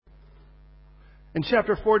In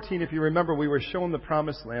chapter 14, if you remember, we were shown the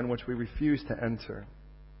promised land which we refused to enter.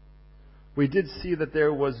 We did see that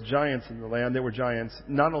there was giants in the land. There were giants,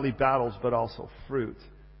 not only battles, but also fruit.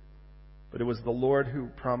 But it was the Lord who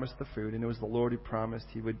promised the fruit, and it was the Lord who promised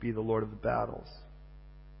He would be the Lord of the battles.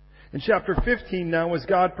 In chapter 15 now, as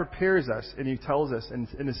God prepares us, and He tells us,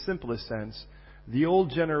 in the simplest sense, the old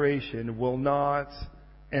generation will not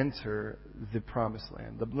enter the promised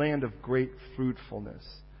land, the land of great fruitfulness.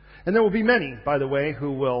 And there will be many, by the way,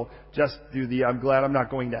 who will just do the I'm glad I'm not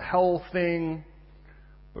going to hell thing,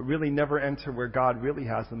 but really never enter where God really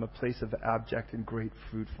has them, a place of abject and great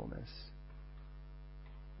fruitfulness.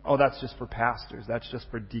 Oh, that's just for pastors. That's just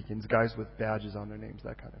for deacons, guys with badges on their names,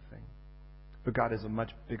 that kind of thing. But God has a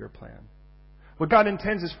much bigger plan. What God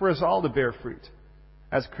intends is for us all to bear fruit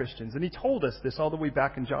as Christians. And He told us this all the way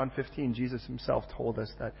back in John 15. Jesus Himself told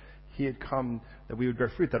us that He had come that we would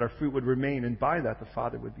bear fruit, that our fruit would remain, and by that the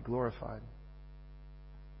Father would be glorified.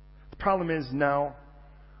 The problem is now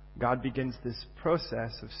God begins this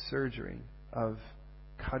process of surgery, of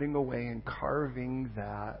cutting away and carving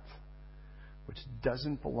that which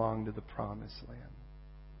doesn't belong to the promised land.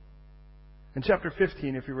 In chapter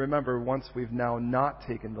 15, if you remember, once we've now not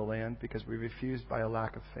taken the land because we refused by a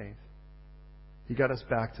lack of faith, He got us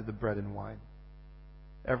back to the bread and wine.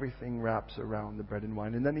 Everything wraps around the bread and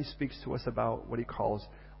wine. And then He speaks to us about what He calls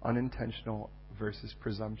unintentional versus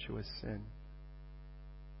presumptuous sin.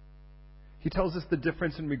 He tells us the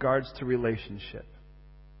difference in regards to relationship.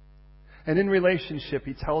 And in relationship,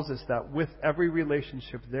 He tells us that with every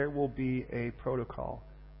relationship, there will be a protocol,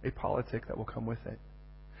 a politic that will come with it.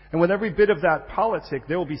 And with every bit of that politic,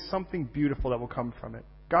 there will be something beautiful that will come from it.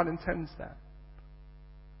 God intends that.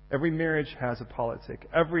 Every marriage has a politic.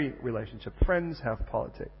 Every relationship. Friends have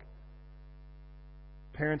politic.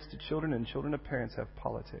 Parents to children and children to parents have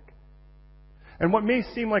politic. And what may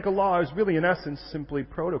seem like a law is really, in essence, simply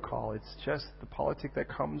protocol. It's just the politic that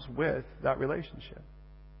comes with that relationship.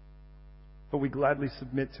 But we gladly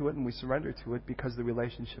submit to it and we surrender to it because the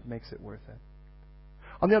relationship makes it worth it.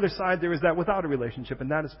 On the other side, there is that without a relationship,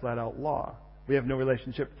 and that is flat out law. We have no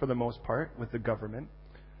relationship, for the most part, with the government.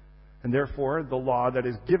 And therefore, the law that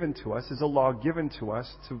is given to us is a law given to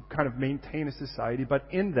us to kind of maintain a society. But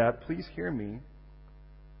in that, please hear me,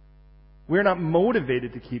 we're not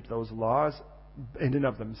motivated to keep those laws in and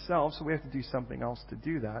of themselves, so we have to do something else to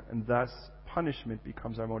do that, and thus punishment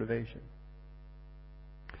becomes our motivation.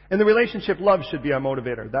 In the relationship, love should be our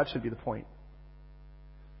motivator. That should be the point.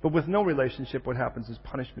 But with no relationship, what happens is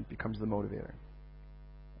punishment becomes the motivator.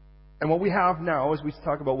 And what we have now is we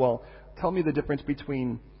talk about, well, tell me the difference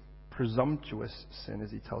between presumptuous sin, as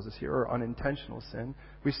He tells us here, or unintentional sin.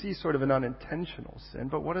 We see sort of an unintentional sin,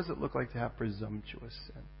 but what does it look like to have presumptuous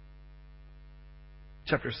sin?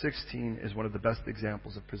 Chapter 16 is one of the best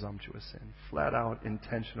examples of presumptuous sin. Flat out,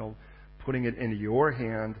 intentional, putting it into your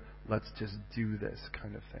hand, let's just do this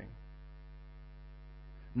kind of thing.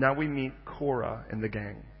 Now we meet Korah and the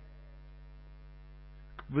gang.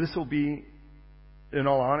 This will be, in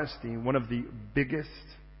all honesty, one of the biggest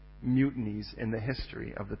mutinies in the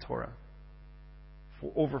history of the Torah.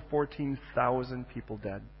 For over 14,000 people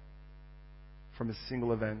dead from a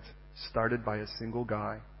single event started by a single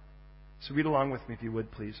guy. So read along with me if you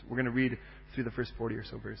would, please. We're going to read through the first 40 or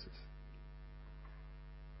so verses.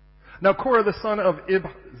 Now Korah, the son of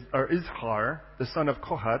Izhar, the son of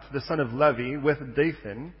Kohath, the son of Levi, with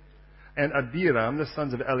Dathan, and Abiram, the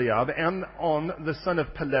sons of Eliab, and On, the son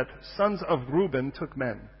of Pelet, sons of Reuben, took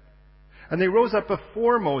men. And they rose up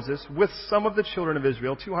before Moses with some of the children of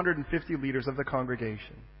Israel, 250 leaders of the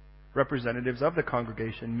congregation, representatives of the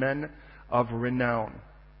congregation, men of renown.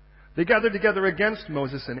 They gathered together against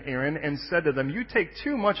Moses and Aaron and said to them, "You take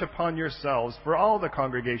too much upon yourselves, for all the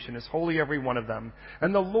congregation is holy, every one of them,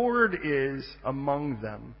 and the Lord is among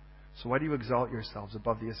them. So why do you exalt yourselves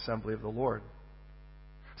above the assembly of the Lord?"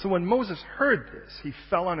 So when Moses heard this, he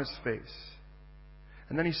fell on his face.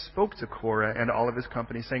 And then he spoke to Korah and all of his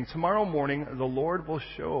company, saying, "Tomorrow morning the Lord will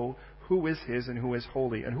show who is His and who is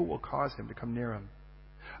holy, and who will cause him to come near Him.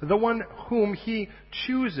 The one whom He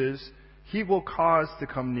chooses, He will cause to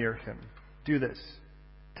come near Him. Do this.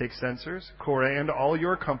 Take censers, Korah and all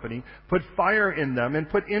your company, put fire in them and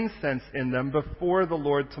put incense in them before the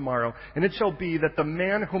Lord tomorrow. And it shall be that the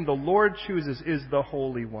man whom the Lord chooses is the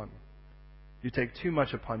Holy One. You take too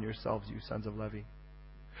much upon yourselves, you sons of Levi."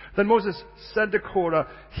 Then Moses said to Korah,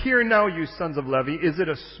 "Hear now, you sons of Levi, is it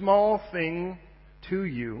a small thing to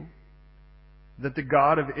you that the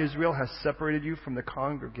God of Israel has separated you from the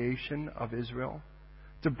congregation of Israel,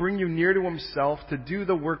 to bring you near to Himself, to do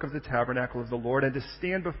the work of the tabernacle of the Lord, and to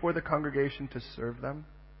stand before the congregation to serve them?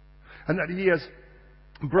 And that He has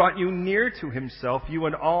brought you near to himself, you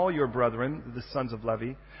and all your brethren, the sons of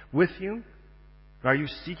Levi, with you? Are you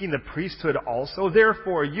seeking the priesthood also?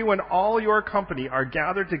 Therefore, you and all your company are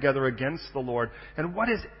gathered together against the Lord. And what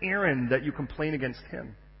is Aaron that you complain against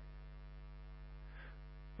him?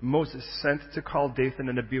 Moses sent to call Dathan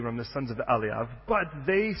and Abiram, the sons of Eliab, but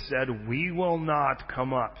they said, we will not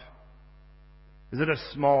come up. Is it a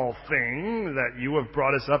small thing that you have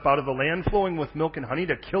brought us up out of the land flowing with milk and honey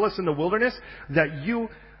to kill us in the wilderness? That you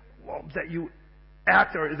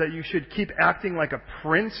should keep acting like a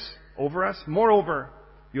prince over us? Moreover,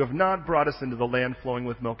 you have not brought us into the land flowing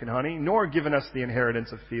with milk and honey, nor given us the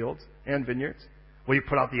inheritance of fields and vineyards. Will you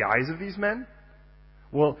put out the eyes of these men?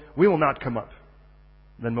 Well, we will not come up.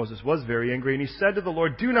 Then Moses was very angry, and he said to the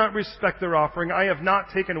Lord, do not respect their offering. I have not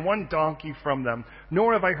taken one donkey from them,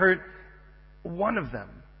 nor have I hurt one of them.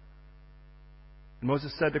 And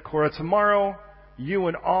Moses said to Korah, tomorrow you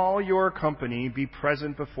and all your company be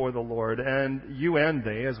present before the Lord, and you and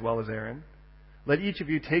they, as well as Aaron. Let each of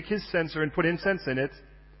you take his censer and put incense in it,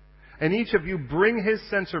 and each of you bring his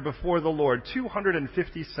censer before the Lord,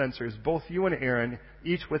 250 censers, both you and Aaron,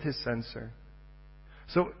 each with his censer.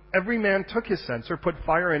 So every man took his censer, put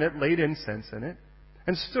fire in it, laid incense in it,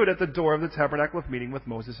 and stood at the door of the tabernacle of meeting with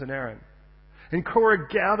Moses and Aaron. And Korah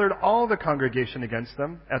gathered all the congregation against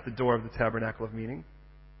them at the door of the tabernacle of meeting.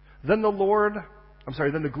 Then the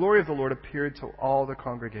glory of the Lord appeared to all the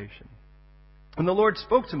congregation. And the Lord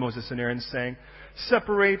spoke to Moses and Aaron, saying,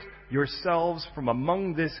 separate yourselves from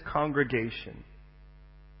among this congregation,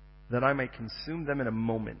 that I may consume them in a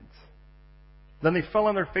moment. Then they fell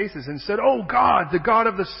on their faces and said, O God, the God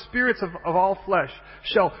of the spirits of all flesh,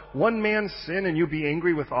 shall one man sin and you be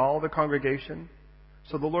angry with all the congregation?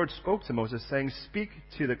 So the Lord spoke to Moses, saying, speak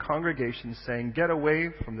to the congregation, saying, get away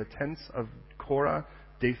from the tents of Korah,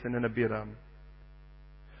 Dathan, and Abiram.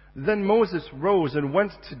 Then Moses rose and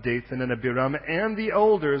went to Dathan and Abiram, and the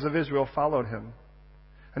elders of Israel followed him.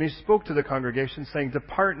 And he spoke to the congregation, saying,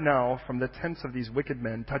 depart now from the tents of these wicked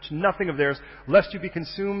men, touch nothing of theirs, lest you be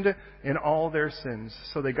consumed in all their sins.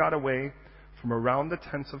 So they got away from around the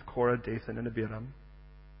tents of Korah, Dathan, and Abiram.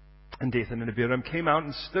 And Dathan and Abiram came out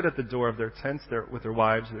and stood at the door of their tents with their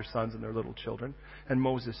wives, their sons, and their little children. And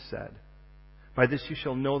Moses said, by this you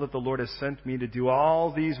shall know that the Lord has sent me to do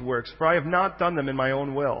all these works, for I have not done them in my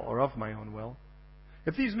own will, or of my own will.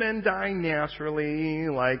 If these men die naturally,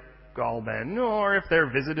 like all men, or if they're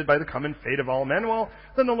visited by the common fate of all men, well,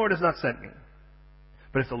 then the Lord has not sent me.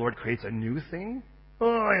 But if the Lord creates a new thing,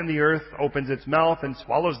 and the earth opens its mouth and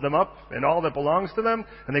swallows them up and all that belongs to them,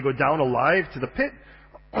 and they go down alive to the pit,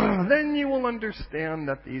 then you will understand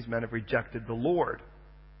that these men have rejected the Lord.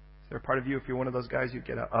 Is there a part of you, if you're one of those guys, you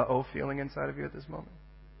get a uh-oh feeling inside of you at this moment?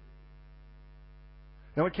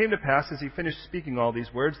 Now it came to pass, as he finished speaking all these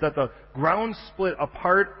words, that the ground split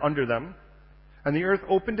apart under them, and the earth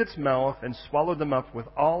opened its mouth and swallowed them up with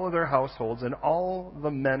all of their households and all the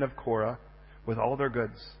men of Korah with all their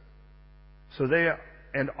goods. So they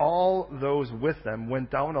and all those with them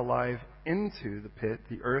went down alive into the pit.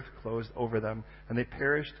 The earth closed over them, and they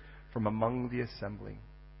perished from among the assembly.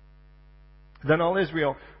 Then all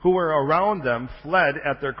Israel who were around them fled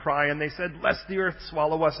at their cry, and they said, lest the earth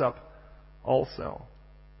swallow us up also.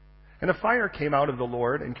 And a fire came out of the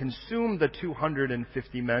Lord and consumed the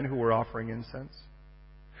 250 men who were offering incense.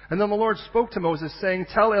 And then the Lord spoke to Moses, saying,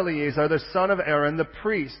 tell Eleazar, the son of Aaron, the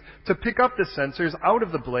priest, to pick up the censers out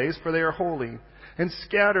of the blaze, for they are holy, and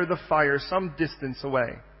scatter the fire some distance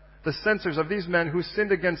away. The censers of these men who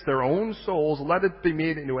sinned against their own souls, let it be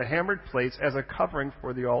made into a hammered plate as a covering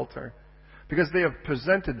for the altar, because they have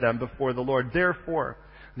presented them before the Lord. Therefore,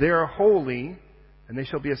 they are holy, and they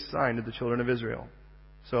shall be a sign to the children of Israel.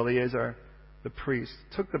 So Eleazar, the priest,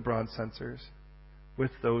 took the bronze censers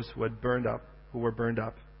with those who were burned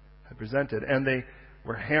up, had presented, and they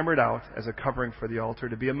were hammered out as a covering for the altar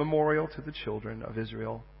to be a memorial to the children of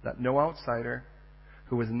Israel, that no outsider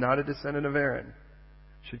who was not a descendant of Aaron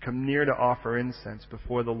should come near to offer incense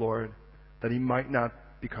before the Lord, that he might not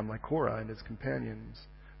become like Korah and his companions,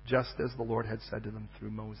 just as the Lord had said to them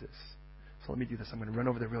through Moses. So let me do this. I'm going to run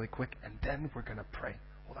over there really quick, and then we're going to pray.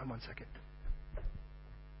 Hold on one second.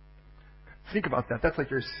 Think about that. That's like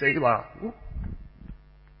your Selah. Ooh.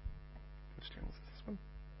 Which channel is this one?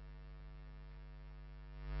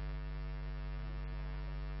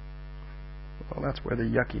 Well, that's where the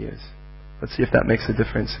yucky is. Let's see if that makes a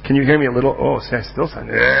difference. Can you hear me a little? Oh, see, I still sound...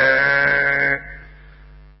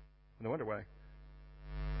 No wonder why.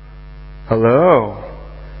 Hello.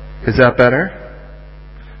 Is that better?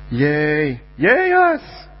 Yay. Yay us!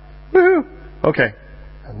 Woohoo! Okay.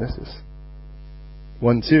 And this is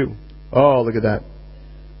 1, 2. Oh, look at that.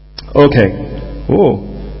 Okay. Oh.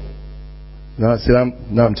 No, see,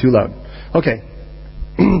 now I'm too loud. Okay.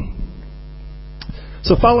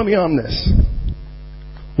 So follow me on this.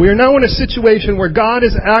 We are now in a situation where God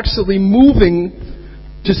is actually moving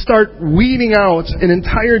to start weeding out an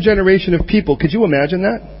entire generation of people. Could you imagine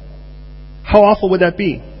that? How awful would that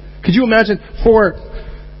be? Could you imagine for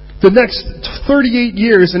the next 38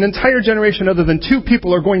 years, an entire generation other than 2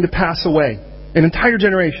 people are going to pass away? An entire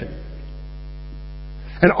generation.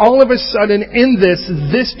 And all of a sudden in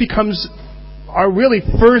this becomes our really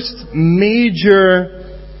first major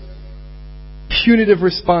punitive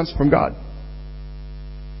response from God.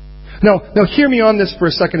 Now hear me on this for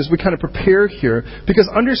a second as we kind of prepare here, because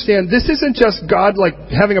understand, this isn't just God like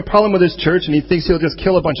having a problem with His church and He thinks He'll just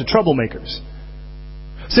kill a bunch of troublemakers.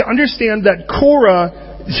 So understand that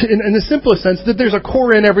Korah, in the simplest sense, that there's a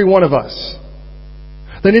Korah in every one of us.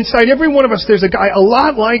 That inside every one of us there's a guy a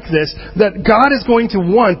lot like this that God is going to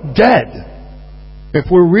want dead if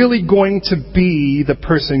we're really going to be the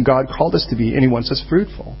person God called us to be, and He wants us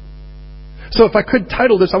fruitful. So if I could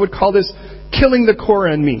title this, I would call this Killing the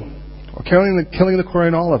Korah in Me. Or killing the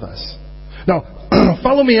Korah in all of us. Now,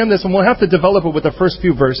 follow me on this, and we'll have to develop it with the first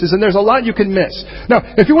few verses, and there's a lot you can miss. Now,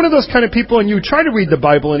 if you're one of those kind of people and you try to read the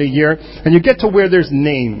Bible in a year, and you get to where there's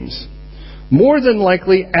names, more than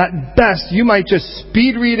likely, at best, you might just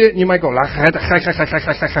speed read it, and you might go,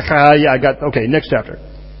 yeah, I got, okay, next chapter.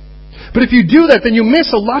 But if you do that, then you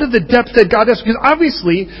miss a lot of the depth that God has, because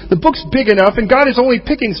obviously, the book's big enough, and God is only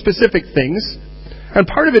picking specific things. And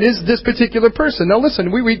part of it is this particular person. Now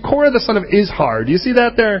listen, we read Korah the son of Izhar. Do you see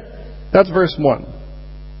that there? That's verse 1.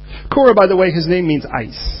 Korah, by the way, his name means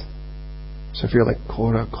ice. So if you're like,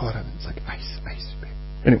 Korah, it's like ice.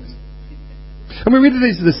 Anyways. And we read that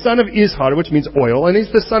he's the son of Izhar, which means oil, and he's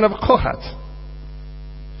the son of Kohath.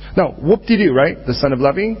 Now, whoop-de-doo, right? The son of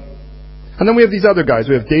Levi. And then we have these other guys.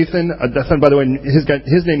 We have Dathan. Dathan, by the way,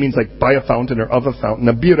 his name means like by a fountain or of a fountain.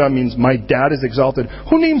 Abiram means my dad is exalted.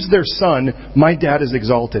 Who names their son, my dad is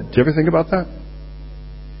exalted? Do you ever think about that?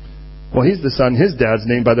 Well, he's the son. His dad's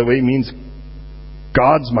name, by the way, means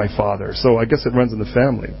God's my father. So I guess it runs in the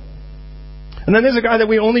family. And then there's a guy that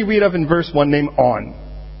we only read of in verse 1 named On.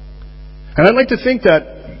 And I'd like to think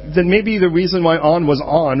that maybe the reason why On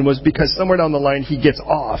was because somewhere down the line he gets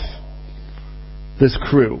off this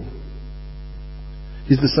crew.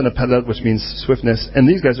 He's the son of Pelet, which means swiftness, and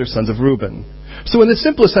these guys are sons of Reuben. So in the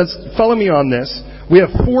simplest sense, follow me on this, we have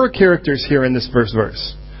 4 characters here in this first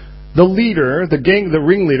verse. The leader, the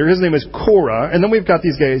ringleader, his name is Korah, and then we've got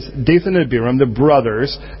these guys, Dathan and Abiram, the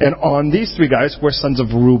brothers, and On, these 3 guys were sons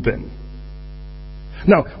of Reuben.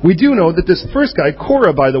 Now, we do know that this first guy,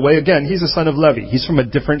 Korah, by the way, again, he's a son of Levi. He's from a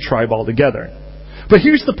different tribe altogether. But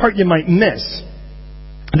here's the part you might miss.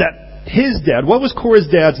 That his dad, what was Korah's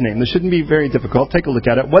dad's name? This shouldn't be very difficult. Take a look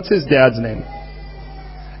at it. What's his dad's name?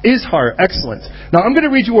 Izhar. Excellent. Now, I'm going to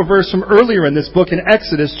read you a verse from earlier in this book in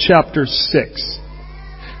Exodus chapter 6.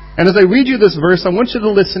 And as I read you this verse, I want you to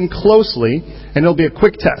listen closely, and it'll be a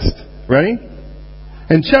quick test. Ready?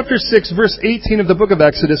 In chapter 6, verse 18 of the book of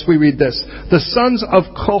Exodus, we read this. The sons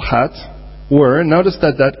of Kohath were, notice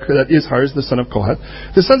that Izhar is the son of Kohath.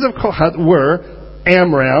 The sons of Kohath were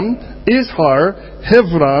Amram, Izhar,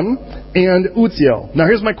 Hebron, and Uzziel. Now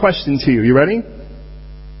here's my question to you. You ready?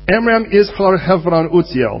 Amram, Izhar, Hebron,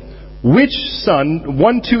 Uzziel. Which son,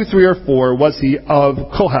 1, 2, 3, or 4, was he of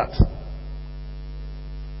Kohath?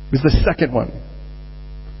 It was the second one.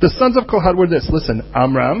 The sons of Kohath were this. Listen,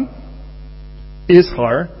 Amram,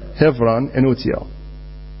 Izhar, Hebron, and Uzziel.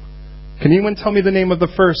 Can anyone tell me the name of the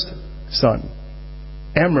first son?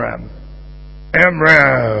 Amram.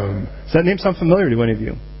 Does that name sound familiar to any of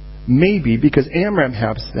you? Maybe, because Amram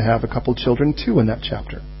happens to have a couple children too in that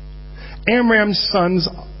chapter. Amram's sons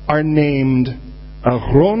are named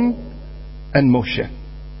Aaron and Moshe,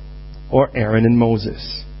 or Aaron and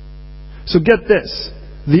Moses. So get this.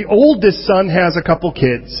 The oldest son has a couple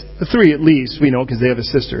kids. 3 at least, we know, because they have a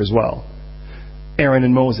sister as well. Aaron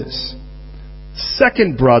and Moses.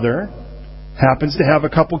 Second brother happens to have a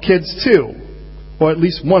couple kids too. Or at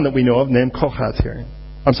least one that we know of named Kohath here.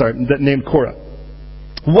 Named Korah.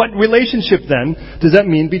 What relationship then does that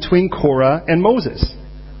mean between Korah and Moses?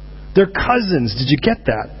 They're cousins. Did you get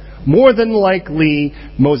that? More than likely,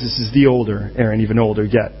 Moses is the older, Aaron even older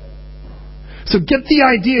yet. So get the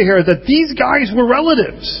idea here that these guys were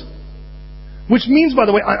relatives. Which means, by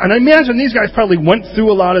the way, and I imagine these guys probably went through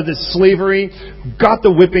a lot of this slavery, got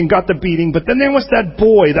the whipping, got the beating, but then there was that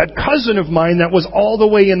boy, that cousin of mine that was all the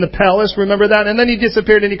way in the palace, remember that? And then he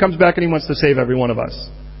disappeared and he comes back and he wants to save every one of us.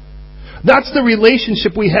 That's the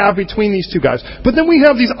relationship we have between these 2 guys. But then we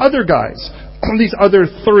have these other guys, these other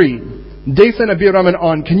 3, Dathan, Abiram, and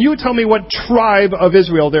On. Can you tell me what tribe of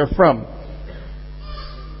Israel they're from?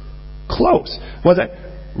 close. Was that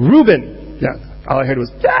Reuben? Yeah, all I heard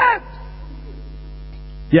was, Dad!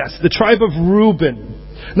 Yes, the tribe of Reuben.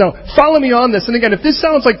 Now, follow me on this. And again, if this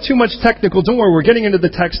sounds like too much technical, don't worry, we're getting into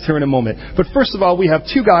the text here in a moment. But first of all, we have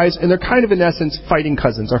two guys, and they're kind of, in essence, fighting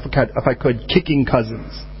cousins, or if I could, kicking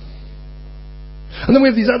cousins. And then we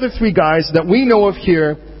have these other three guys that we know of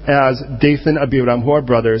here as Dathan, Abiram, who are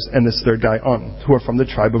brothers, and this third guy, On, who are from the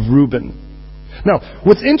tribe of Reuben. Now,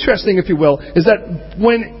 what's interesting, if you will, is that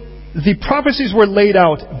when the prophecies were laid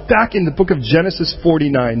out back in the book of Genesis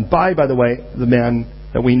 49 by the way, the man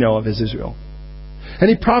that we know of as Israel. And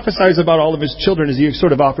he prophesies about all of his children as he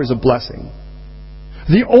sort of offers a blessing.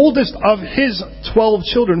 The oldest of his 12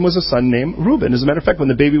 children was a son named Reuben. As a matter of fact, when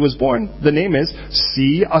the baby was born, the name is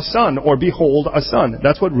see a son, or behold a son.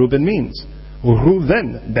 That's what Reuben means.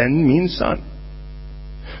 Reuven, Ben means son.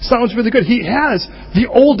 Sounds really good. He has the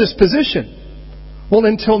oldest position. Well,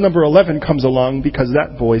 until number 11 comes along, because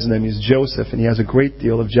that boy's name is Joseph, and he has a great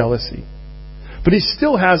deal of jealousy. But he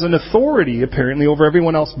still has an authority, apparently, over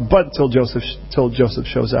everyone else, but till Joseph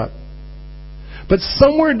shows up. But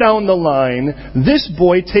somewhere down the line, this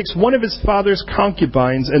boy takes one of his father's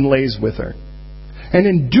concubines and lays with her. And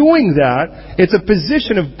in doing that, it's a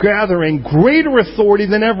position of gathering greater authority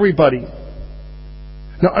than everybody.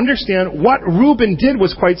 Now understand, what Reuben did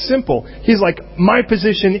was quite simple. He's like, my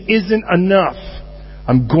position isn't enough.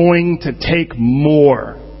 I'm going to take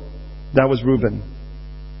more. That was Reuben.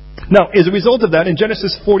 Now, as a result of that, in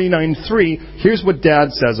Genesis 49:3, here's what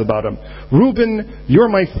Dad says about him. Reuben, you're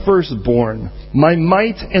my firstborn, my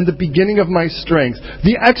might and the beginning of my strength,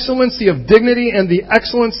 the excellency of dignity and the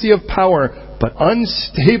excellency of power, but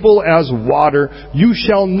unstable as water, you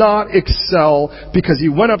shall not excel, because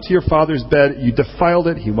you went up to your father's bed, you defiled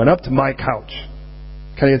it, he went up to my couch.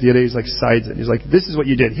 Kind of at the end, he's like sides it. He's like, this is what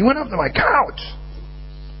you did. He went up to my couch.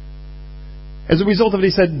 As a result of it,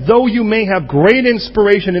 he said, though you may have great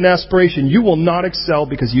inspiration and aspiration, you will not excel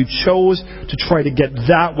because you chose to try to get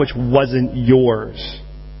that which wasn't yours.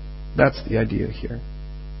 That's the idea here.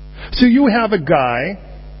 So you have a guy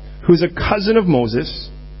who's a cousin of Moses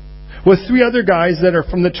with three other guys that are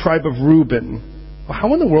from the tribe of Reuben. Well,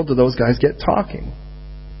 how in the world do those guys get talking?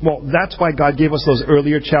 Well, that's why God gave us those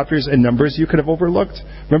earlier chapters and Numbers you could have overlooked.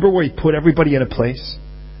 Remember where He put everybody in a place?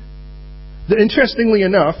 Interestingly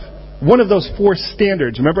enough, one of those four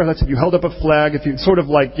standards, remember that's if you held up a flag, if you sort of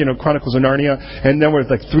like, Chronicles of Narnia, and then with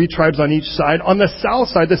like three tribes on each side. On the south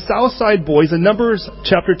side boys, in Numbers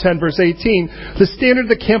chapter 10, verse 18, the standard of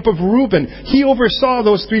the camp of Reuben, he oversaw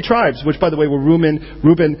those three tribes, which by the way were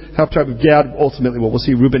Reuben, half tribe of Gad, ultimately, we'll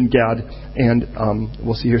see Reuben, Gad, and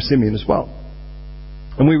we'll see here Simeon as well.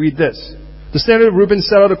 And we read this. The standard of Reuben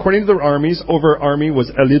set out according to their armies. Over army was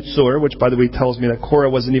Elitzur, which by the way tells me that Korah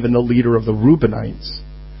wasn't even the leader of the Reubenites,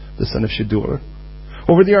 the son of Shedur.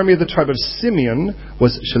 Over the army of the tribe of Simeon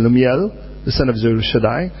was Shelumiel, the son of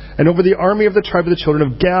Zurishaddai. And over the army of the tribe of the children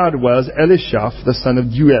of Gad was Elishaph, the son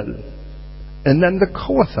of Duel. And then the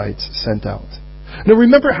Kohathites sent out. Now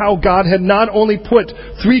remember how God had not only put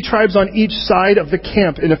three tribes on each side of the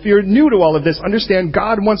camp. And if you're new to all of this, understand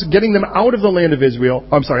God wants getting them out of the land of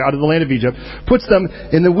out of the land of Egypt, puts them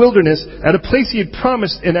in the wilderness at a place He had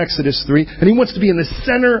promised in Exodus 3, and He wants to be in the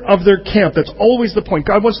center of their camp. That's always the point.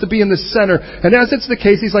 God wants to be in the center. And as it's the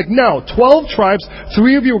case, He's like, now, 12 tribes,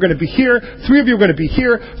 3 of you are going to be here, 3 of you are going to be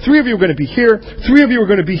here, 3 of you are going to be here, 3 of you are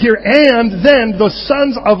going to be here, and then the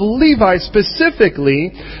sons of Levi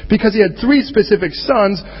specifically, because He had 3 specific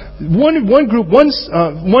sons, one group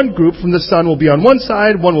from the son will be on one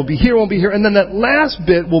side, one will be here, one will be here, and then that last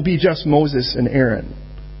bit will be just Moses and Aaron.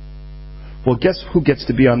 Well, guess who gets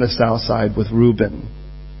to be on the south side with Reuben?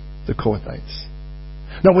 The Kohathites.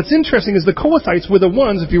 Now what's interesting is the Kohathites were the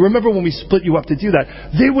ones, if you remember when we split you up to do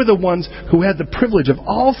that, they were the ones who had the privilege of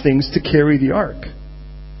all things to carry the ark.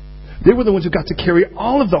 They were the ones who got to carry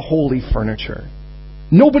all of the holy furniture.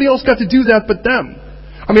 Nobody else got to do that but them.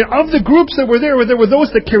 I mean, of the groups that were there were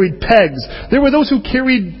those that carried pegs. There were those who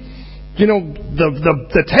carried,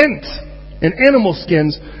 the tent and animal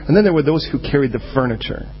skins. And then there were those who carried the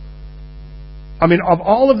furniture. I mean, of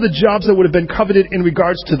all of the jobs that would have been coveted in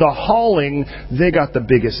regards to the hauling, they got the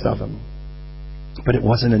biggest of them. But it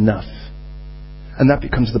wasn't enough. And that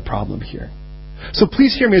becomes the problem here. So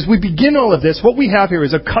please hear me as we begin all of this. What we have here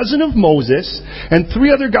is a cousin of Moses and 3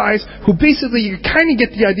 other guys who basically, you kind of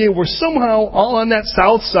get the idea, were somehow all on that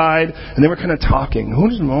south side, and they were kind of talking. Who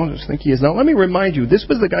does Moses think he is? Now let me remind you, this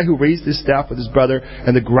was the guy who raised his staff with his brother,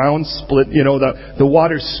 and the ground split, the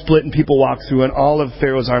water split and people walked through, and all of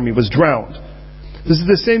Pharaoh's army was drowned. This is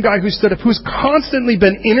the same guy who stood up, who's constantly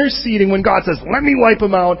been interceding when God says, let me wipe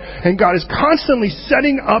him out. And God is constantly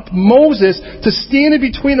setting up Moses to stand in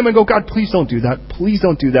between them and go, God, please don't do that. Please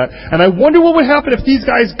don't do that. And I wonder what would happen if these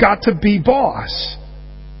guys got to be boss.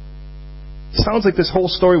 Sounds like this whole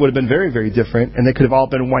story would have been very, very different, and they could have all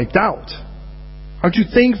been wiped out. Aren't you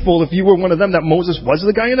thankful if you were one of them that Moses was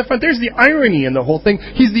the guy in the front? There's the irony in the whole thing.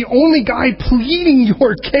 He's the only guy pleading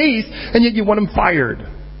your case, and yet you want him fired.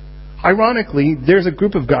 Ironically, there's a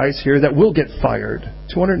group of guys here that will get fired.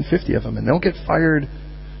 250 of them. And they'll get fired,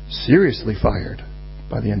 seriously fired,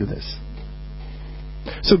 by the end of this.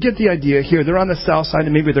 So get the idea here. They're on the south side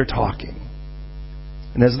and maybe they're talking.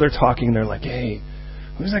 And as they're talking, they're like, hey,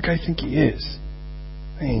 who does that guy think he is?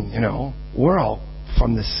 I mean, we're all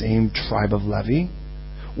from the same tribe of Levi.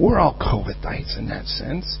 We're all Kohathites in that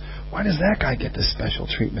sense. Why does that guy get this special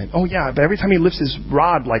treatment? Oh yeah, but every time he lifts his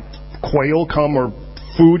rod, like quail come or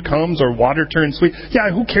food comes or water turns sweet.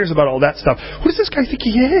 Yeah, who cares about all that stuff? Who does this guy think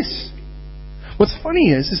he is? What's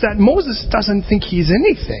funny is that Moses doesn't think he's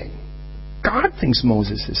anything. God thinks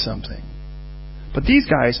Moses is something. But these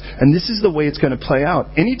guys, and this is the way it's going to play out.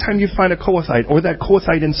 Anytime you find a Kohathite or that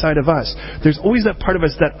Kohathite inside of us, there's always that part of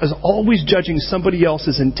us that is always judging somebody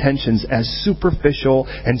else's intentions as superficial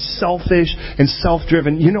and selfish and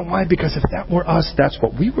self-driven. You know why? Because if that were us, that's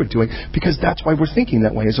what we were doing. Because that's why we're thinking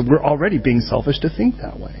that way. So we're already being selfish to think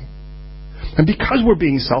that way. And because we're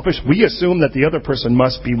being selfish, we assume that the other person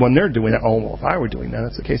must be when they're doing that. Oh, well, if I were doing that,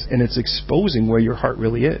 that's the case. And it's exposing where your heart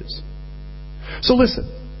really is. So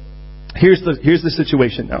listen. Here's the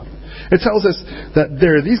situation now. It tells us that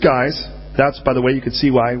there are these guys. That's, by the way, you could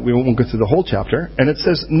see why we won't go through the whole chapter. And it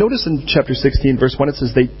says, notice in chapter 16, verse 1, it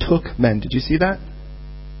says they took men. Did you see that?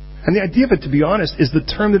 And the idea of it, to be honest, is the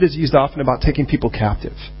term that is used often about taking people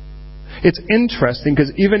captive. It's interesting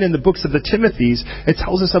because even in the books of the Timothys, it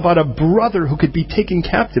tells us about a brother who could be taken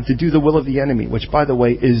captive to do the will of the enemy, which, by the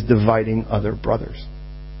way, is dividing other brothers.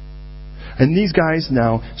 And these guys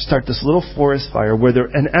now start this little forest fire where they're,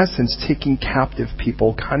 in essence, taking captive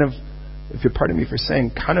people, kind of, if you'll pardon me for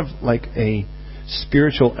saying, kind of like a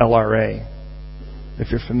spiritual LRA, if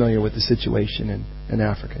you're familiar with the situation in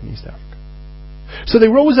Africa, in East Africa. So they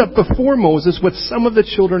rose up before Moses with some of the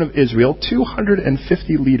children of Israel,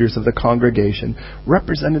 250 leaders of the congregation,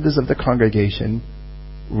 representatives of the congregation,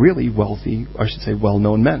 really wealthy, I should say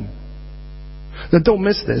well-known men. Now don't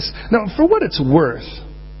miss this. Now, for what it's worth,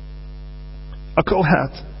 a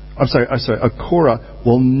Korah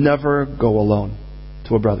will never go alone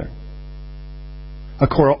to a brother. A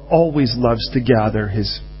Korah always loves to gather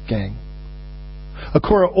his gang. A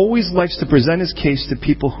Korah always likes to present his case to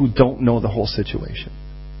people who don't know the whole situation.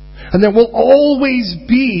 And there will always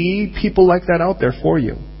be people like that out there for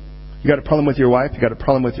you. You got a problem with your wife, you got a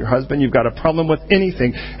problem with your husband, you've got a problem with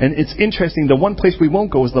anything. And it's interesting, the one place we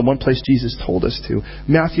won't go is the one place Jesus told us to.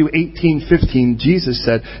 Matthew 18:15, Jesus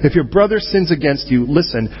said, if your brother sins against you,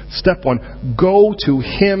 listen, step one, go to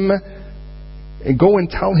him and go and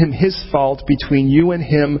tell him his fault between you and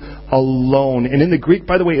him alone. And in the Greek,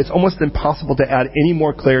 by the way, it's almost impossible to add any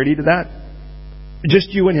more clarity to that. Just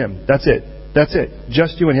you and him. That's it. That's it.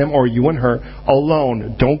 Just you and him or you and her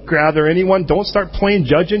alone. Don't gather anyone. Don't start playing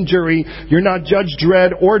judge and jury. You're not Judge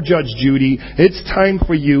Dredd or Judge Judy. It's time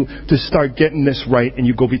for you to start getting this right, and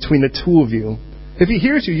you go between the two of you. If he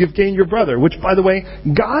hears you, you've gained your brother, which, by the way,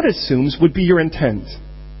 God assumes would be your intent,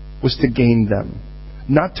 was to gain them.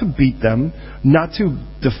 Not to beat them, not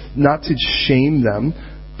to shame them,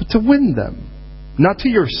 but to win them. Not to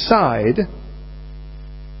your side,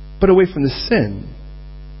 but away from the sin.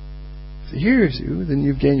 If he hears you, then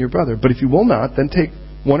you've gained your brother. But if you will not, then take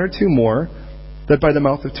one or two more, that by the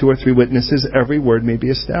mouth of two or three witnesses every word may be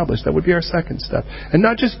established. That would be our second step. And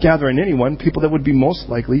not just gathering anyone, people that would be most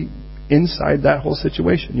likely inside that whole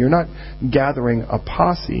situation. You're not gathering a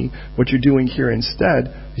posse. What you're doing here instead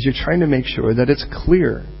is you're trying to make sure that it's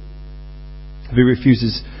clear. If he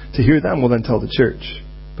refuses to hear them, well, then tell the church.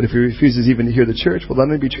 But if he refuses even to hear the church, well, then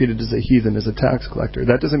he'll be treated as a heathen, as a tax collector.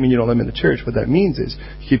 That doesn't mean you don't let him in the church. What that means is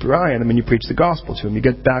you keep your eye on him and you preach the gospel to him. You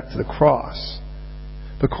get back to the cross.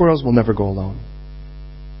 But Korahs will never go alone.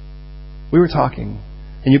 We were talking,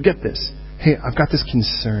 and you get this. Hey, I've got this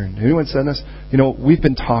concern. Anyone said this? We've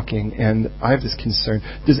been talking, and I have this concern.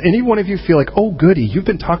 Does any one of you feel like, oh, goody, you've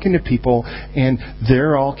been talking to people, and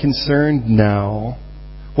they're all concerned now?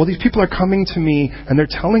 Well, these people are coming to me, and they're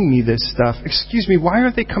telling me this stuff. Excuse me, why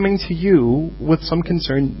aren't they coming to you with some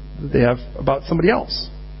concern that they have about somebody else?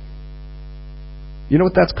 You know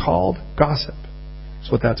what that's called? Gossip.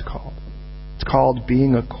 That's what that's called. It's called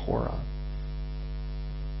being a Korah.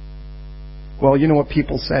 Well, you know what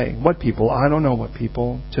people say. What people? I don't know what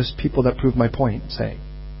people. Just people that prove my point say.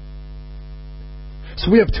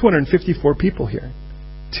 So we have 254 people here.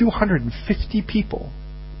 250 people.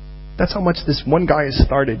 That's how much this one guy has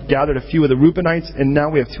started. Gathered a few of the Reubenites, and now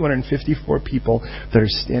we have 254 people that are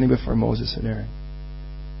standing before Moses and Aaron.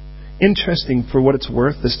 Interesting for what it's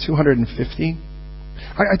worth, this 250.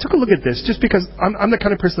 I took a look at this just because I'm the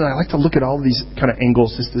kind of person that I like to look at all of these kind of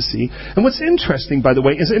angles just to see. And what's interesting, by the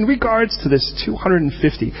way, is in regards to this 250.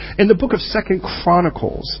 In the book of 2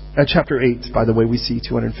 Chronicles, at chapter 8, by the way, we see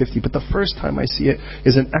 250. But the first time I see it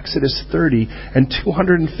is in Exodus 30. And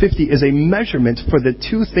 250 is a measurement for the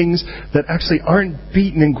two things that actually aren't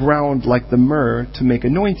beaten and ground like the myrrh to make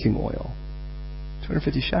anointing oil.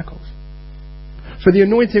 250 shekels. For the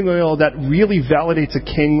anointing oil that really validates a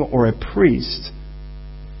king or a priest,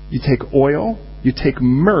 you take oil, you take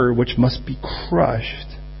myrrh, which must be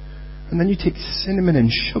crushed, and then you take cinnamon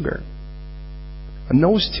and sugar. And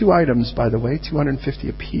those two items, by the way, 250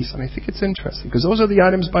 a piece. And I think it's interesting, because those are the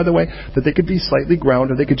items, by the way, that they could be slightly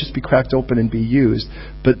ground or they could just be cracked open and be used.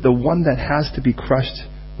 But the one that has to be crushed,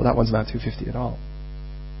 well, that one's not 250 at all.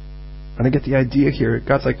 And I get the idea here.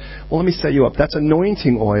 God's like, well, let me set you up. That's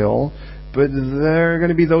anointing oil, but there are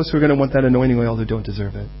going to be those who are going to want that anointing oil who don't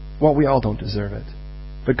deserve it. Well, we all don't deserve it.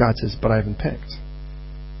 But God says, but I haven't picked.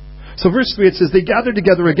 So verse 3, it says, they gathered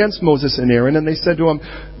together against Moses and Aaron, and they said to him,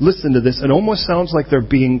 listen to this, it almost sounds like they're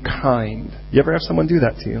being kind. You ever have someone do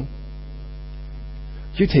that to you?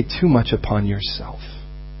 You take too much upon yourself.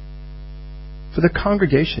 For the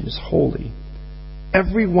congregation is holy,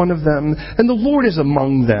 every one of them, and the Lord is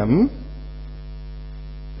among them.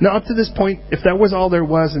 Now, up to this point, if that was all there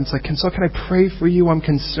was, and it's like, so can I pray for you? I'm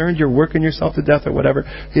concerned you're working yourself to death or whatever.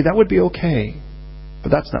 Hey, that would be okay. But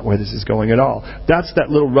that's not where this is going at all. That's that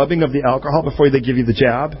little rubbing of the alcohol before they give you the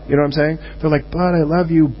jab. You know what I'm saying? They're like, but I love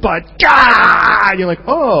you, but God! You're like,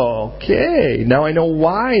 oh, okay. Now I know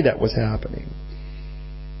why that was happening.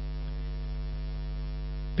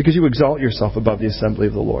 Because you exalt yourself above the assembly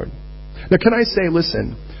of the Lord. Now, can I say,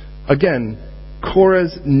 listen, again,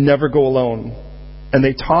 Korahs never go alone. And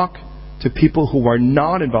they talk to people who are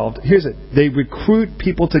not involved. Here's it. They recruit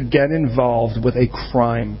people to get involved with a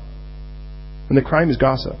crime. And the crime is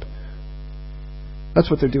gossip. That's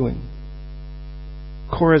what they're doing.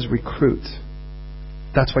 Korahs recruit.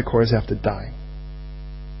 That's why Korahs have to die.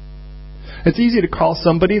 It's easy to call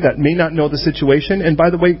somebody that may not know the situation. And by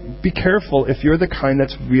the way, be careful if you're the kind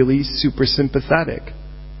that's really super sympathetic.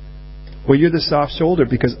 Well, you're the soft shoulder,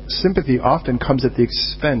 because sympathy often comes at the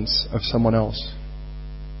expense of someone else.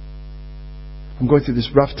 I'm going through this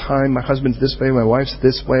rough time. My husband's this way. My wife's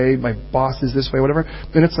this way. My boss is this way, whatever.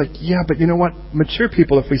 Then it's like, yeah, but you know what? Mature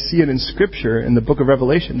people, if we see it in Scripture, in the book of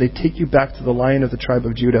Revelation, they take you back to the Lion of the tribe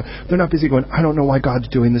of Judah. They're not busy going, I don't know why God's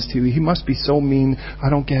doing this to you. He must be so mean. I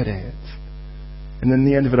don't get it. And then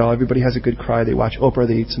the end of it all, everybody has a good cry. They watch Oprah,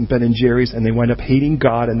 they eat some Ben and Jerry's, and they wind up hating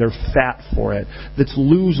God, and they're fat for it. That's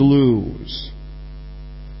lose-lose.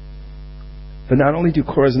 But not only do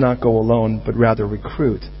Korahs not go alone, but rather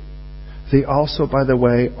recruit. They also, by the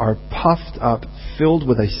way, are puffed up, filled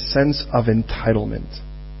with a sense of entitlement.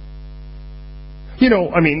 You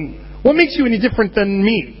know, I mean, what makes you any different than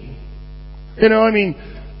me? You know, I mean,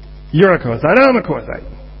 you're a Kohathite, I'm a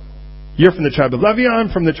Kohathite. You're from the tribe of Levi, I'm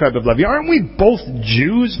from the tribe of Levi. Aren't we both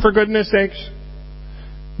Jews, for goodness sakes?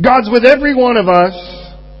 God's with every one of us.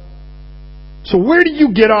 So where do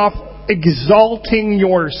you get off exalting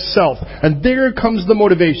yourself? And there comes the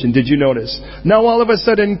motivation. Did you notice? Now all of a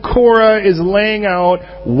sudden Korah is laying out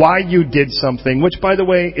why you did something, which, by the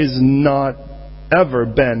way, is not ever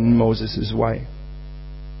been Moses' way.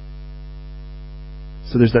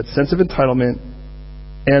 So there's that sense of entitlement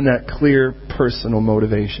and that clear personal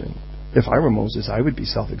motivation. If I were Moses, I would be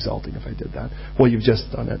self-exalting if I did that. Well, you've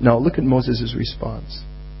just done it. Now look at Moses' response.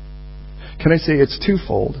 Can I say it's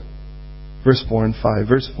twofold? Verse 4 and 5.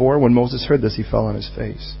 Verse 4, when Moses heard this, he fell on his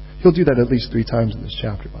face. He'll do that at least 3 times in this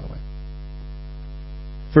chapter, by the way.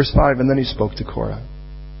 Verse 5, and then he spoke to Korah.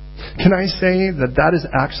 Can I say that that is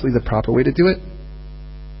actually the proper way to do it?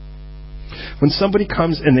 When somebody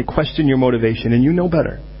comes and they question your motivation, and you know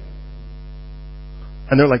better,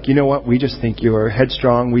 and they're like, you know what, we just think you're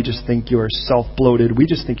headstrong, we just think you're self-bloated, we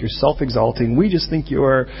just think you're self-exalting, we just think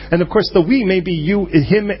you're... And of course the we may be you,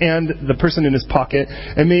 him and the person in his pocket,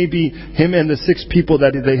 and maybe him and the 6 people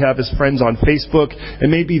that they have as friends on Facebook,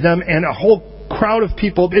 and maybe them and a whole crowd of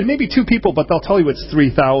people. It may be 2 people, but they'll tell you it's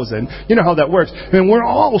 3,000. You know how that works. And we're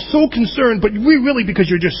all so concerned, but we really,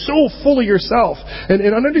 because you're just so full of yourself. And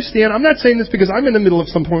understand, I'm not saying this because I'm in the middle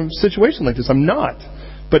of some situation like this. I'm not.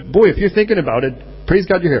 But boy, if you're thinking about it, praise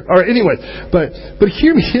God you're here. All right, anyway, but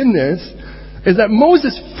hear me in this. is that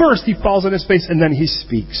Moses first, he falls on his face and then he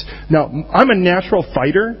speaks. Now, I'm a natural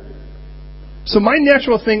fighter, so my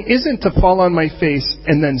natural thing isn't to fall on my face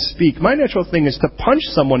and then speak. My natural thing is to punch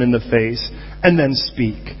someone in the face and then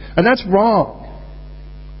speak. And that's wrong,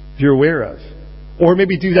 if you're aware of. Or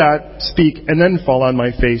maybe do that, speak, and then fall on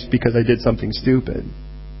my face because I did something stupid.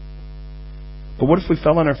 But what if we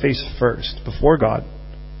fell on our face first, before God?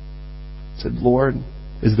 Said, Lord,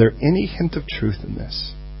 is there any hint of truth in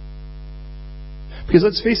this? Because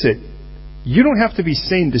let's face it, you don't have to be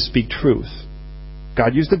sane to speak truth.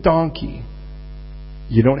 God used a donkey.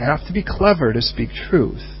 You don't have to be clever to speak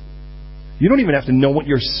truth. You don't even have to know what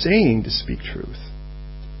you're saying to speak truth.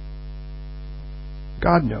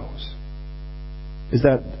 God knows. Is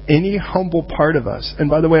that any humble part of us, and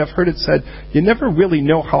by the way, I've heard it said, you never really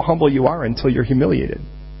know how humble you are until you're humiliated.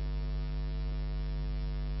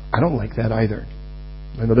 I don't like that either.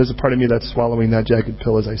 I know there's a part of me that's swallowing that jagged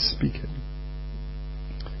pill as I speak it.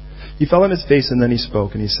 He fell on his face and then he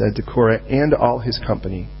spoke, and he said to Korah and all his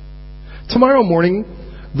company, tomorrow morning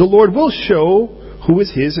the Lord will show who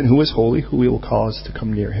is his and who is holy, who he will cause to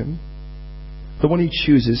come near him. The one he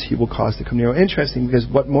chooses, he will cause to come near. Interesting, because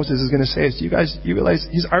what Moses is going to say is, you realize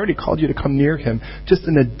he's already called you to come near him, just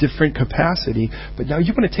in a different capacity, but now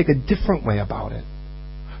you want to take a different way about it.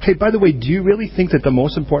 Hey, by the way, do you really think that the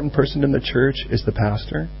most important person in the church is the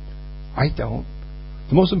pastor? I don't.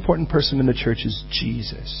 The most important person in the church is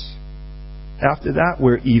Jesus. After that,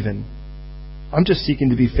 we're even. I'm just seeking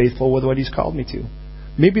to be faithful with what he's called me to.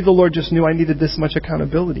 Maybe the Lord just knew I needed this much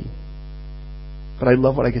accountability. But I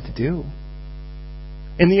love what I get to do.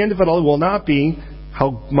 In the end of it all, it will not be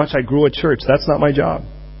how much I grew at church. That's not my job.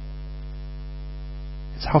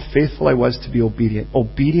 It's how faithful I was to be obedient.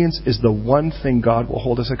 Obedience is the one thing God will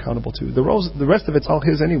hold us accountable to. The rest of it's all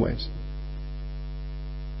his anyways.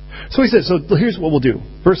 So he says, so here's what we'll do.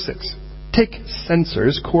 Verse 6. Take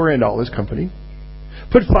censers, Korah and all his company.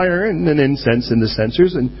 Put fire and an incense in the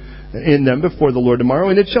censers and in them before the Lord tomorrow.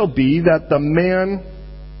 And it shall be that the man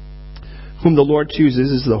whom the Lord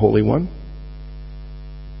chooses is the Holy One.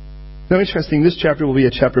 Now, interesting, this chapter will be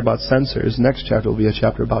a chapter about censers. Next chapter will be a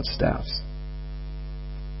chapter about staffs.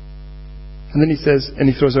 And then he says, and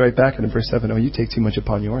he throws it right back in verse 7, oh, you take too much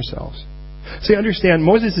upon yourselves. So you understand,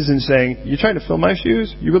 Moses isn't saying, you're trying to fill my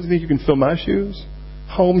shoes? You really think you can fill my shoes?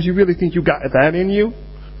 Holmes, you really think you got that in you?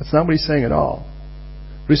 That's not what he's saying at all.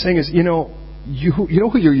 What he's saying is, you know who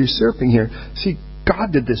you're usurping here. See,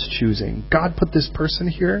 God did this choosing. God put this person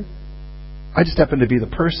here. I just happen to be the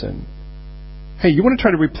person. Hey, you want to try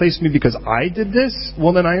to replace me because I did this?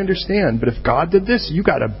 Well, then I understand. But if God did this, you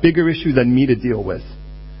got a bigger issue than me to deal with.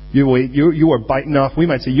 You are biting off, we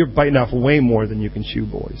might say, you're biting off way more than you can chew,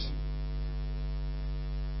 boys.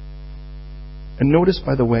 And notice,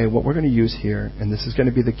 by the way, what we're going to use here, and this is going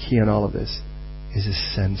to be the key in all of this, is a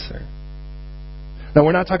censer. Now,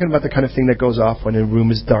 we're not talking about the kind of thing that goes off when a room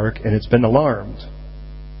is dark and it's been alarmed.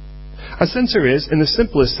 A censer is, in the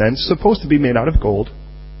simplest sense, supposed to be made out of gold.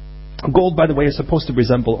 Gold, by the way, is supposed to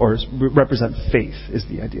resemble or represent faith, is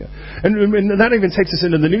the idea. And that even takes us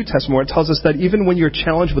into the New Testament, where it tells us that even when you're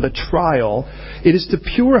challenged with a trial, it is to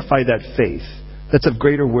purify that faith that's of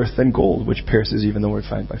greater worth than gold, which perishes even though we're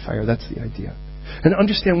refined by fire. That's the idea. And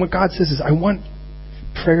understand what God says is, I want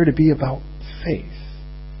prayer to be about faith.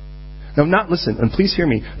 Now, listen, and please hear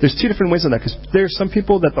me. There's two different ways on that, because there's some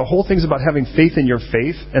people that the whole thing's about having faith in your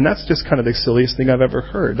faith, and that's just kind of the silliest thing I've ever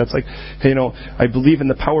heard. That's like, hey, I believe in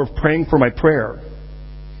the power of praying for my prayer.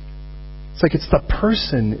 It's like it's the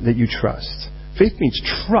person that you trust. Faith means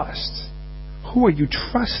trust. Who are you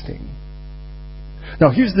trusting?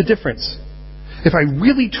 Now, here's the difference. If I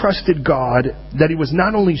really trusted God, that He was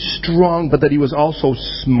not only strong, but that He was also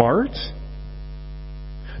smart,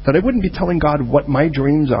 that I wouldn't be telling God what my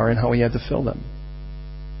dreams are and how He had to fill them.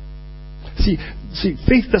 See,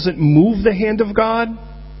 faith doesn't move the hand of God.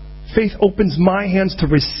 Faith opens my hands to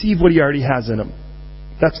receive what He already has in them.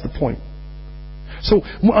 That's the point. So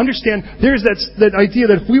understand, there's that idea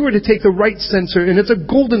that if we were to take the right censer, and it's a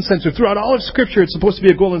golden censer, throughout all of Scripture it's supposed to be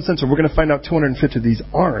a golden censer. We're going to find out 250 of these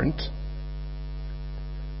aren't.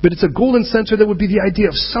 But it's a golden censer that would be the idea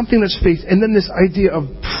of something that's faith, and then this idea of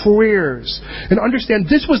prayers. And understand,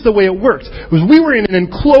 this was the way it worked. It was we were in an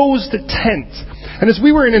enclosed tent. And as we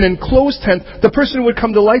were in an enclosed tent, the person who would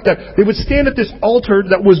come to light that, they would stand at this altar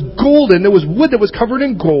that was golden. There was wood that was covered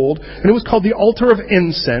in gold, and it was called the altar of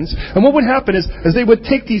incense. And what would happen is, as they would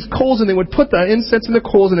take these coals and they would put the incense in the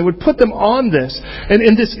coals and they would put them on this. And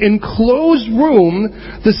in this enclosed room,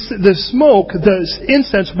 the smoke, the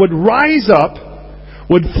incense would rise up,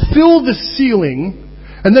 would fill the ceiling,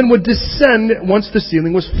 and then would descend once the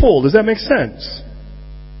ceiling was full. Does that make sense?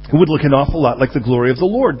 It would look an awful lot like the glory of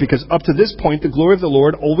the Lord, because up to this point, the glory of the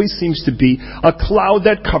Lord always seems to be a cloud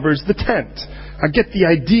that covers the tent. I get the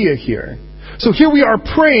idea here. So here we are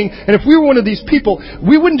praying, and if we were one of these people,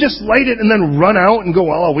 we wouldn't just light it and then run out and go,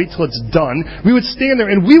 well, I'll wait till it's done. We would stand there,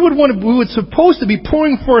 and we would supposed to be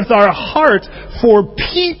pouring forth our heart for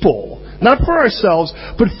people. Not for ourselves,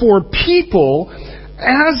 but for people,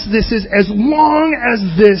 as long as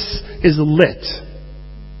this is lit.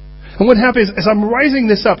 And what happens is I'm rising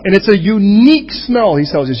this up, and it's a unique smell, he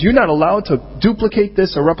tells us. You're not allowed to duplicate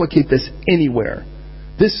this or replicate this anywhere.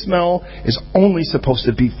 This smell is only supposed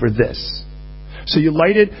to be for this. So you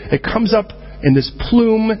light it, it comes up in this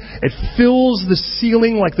plume, it fills the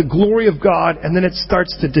ceiling like the glory of God, and then it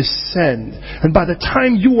starts to descend. And by the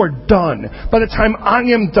time you are done, by the time I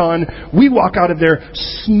am done, we walk out of there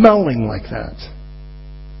smelling like that.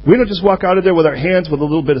 We don't just walk out of there with our hands with a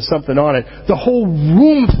little bit of something on it. The whole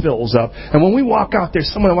room fills up. And when we walk out there,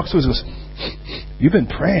 someone walks over and goes, you've been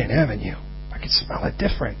praying, haven't you? I can smell a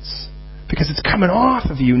difference. Because it's coming off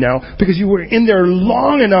of you now. Because you were in there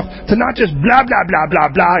long enough to not just blah, blah, blah, blah,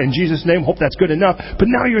 blah, in Jesus' name, hope that's good enough. But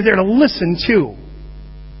now you're there to listen too.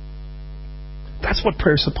 That's what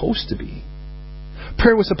prayer is supposed to be.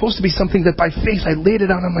 Prayer was supposed to be something that by faith I laid it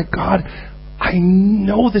out. I'm like, God, I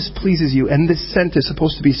know this pleases you. And this scent is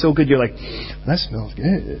supposed to be so good. You're like, that smells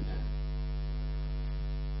good.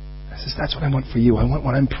 I says, that's what I want for you. I want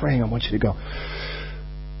when I'm praying, I want you to go,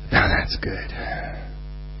 now that's good.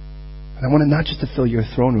 And I want it not just to fill your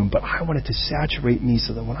throne room, but I want it to saturate me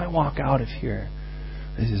so that when I walk out of here,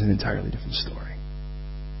 this is an entirely different story.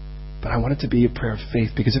 But I want it to be a prayer of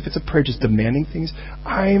faith, because if it's a prayer just demanding things,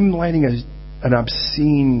 I'm lighting an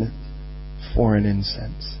obscene foreign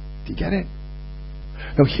incense. Do you get it?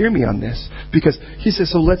 Now hear me on this, because he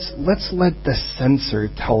says, so let's let the censer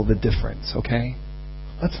tell the difference, okay?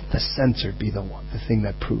 Let's let the censer be the thing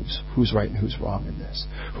that proves who's right and who's wrong in this.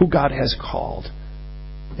 Who God has called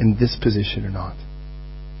in this position or not.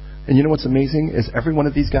 And you know what's amazing is every one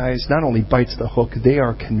of these guys not only bites the hook, they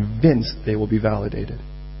are convinced they will be validated.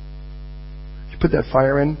 You put that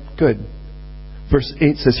fire in, good. Verse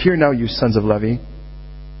 8 says, hear now, you sons of Levi.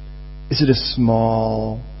 Is it a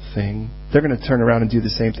small thing? They're going to turn around and do the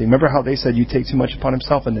same thing. Remember how they said, you take too much upon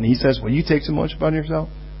himself? And then he says, well, you take too much upon yourself?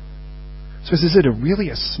 So is it really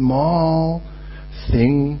a small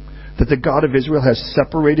thing that the God of Israel has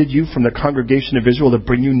separated you from the congregation of Israel to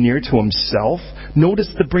bring you near to himself? Notice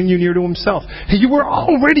the bring you near to himself. Hey, you were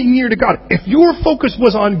already near to God. If your focus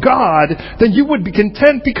was on God, then you would be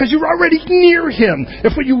content because you're already near him.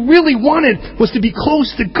 If what you really wanted was to be close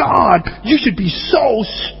to God, you should be so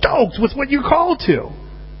stoked with what you're called to.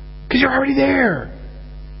 Because you're already there.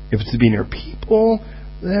 If it's to be near people,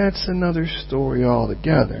 that's another story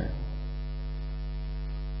altogether.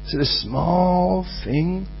 Is it a small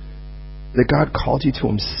thing that God called you to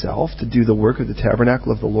himself to do the work of the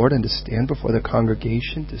tabernacle of the Lord and to stand before the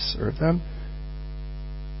congregation to serve them?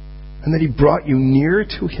 And that he brought you near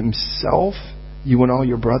to himself, you and all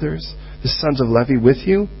your brothers, the sons of Levi with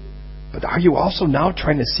you? But are you also now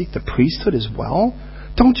trying to seek the priesthood as well?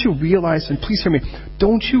 Don't you realize, and please hear me,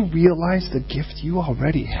 don't you realize the gift you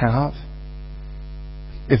already have?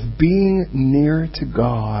 If being near to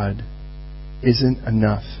God isn't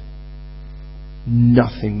enough,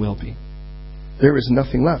 nothing will be. There is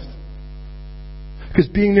nothing left. Because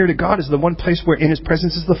being near to God is the one place where in his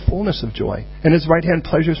presence is the fullness of joy, and his right hand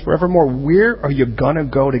pleasures forevermore. Where are you going to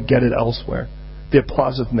go to get it elsewhere? The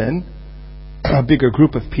applause of men? A bigger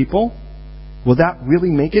group of people? Will that really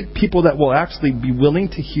make it? People that will actually be willing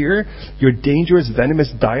to hear your dangerous,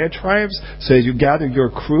 venomous diatribes, so as you gather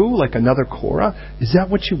your crew like another Korah? Is that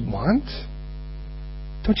what you want?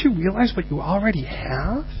 Don't you realize what you already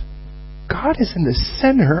have? God is in the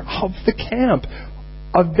center of the camp,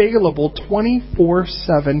 available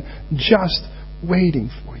 24/7, just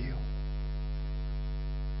waiting for you.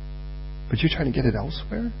 But you're trying to get it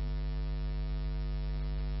elsewhere?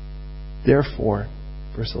 Therefore,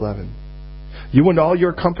 verse 11, you and all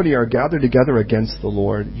your company are gathered together against the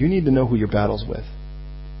Lord. You need to know who your battle's with.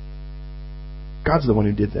 God's the one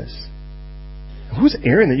who did this. Who's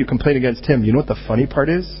Aaron that you complain against him? You know what the funny part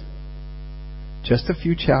is? Just a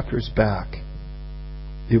few chapters back,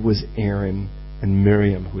 it was Aaron and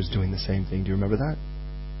Miriam who was doing the same thing. Do you remember that?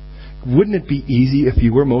 Wouldn't it be easy if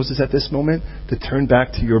you were Moses at this moment to turn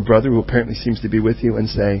back to your brother who apparently seems to be with you and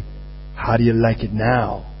say, how do you like it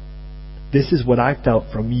now? This is what I felt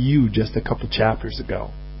from you just a couple chapters ago.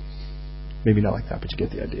 Maybe not like that, but you get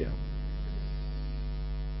the idea.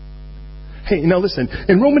 Hey, now listen.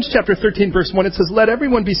 In Romans chapter 13, verse 1, it says, let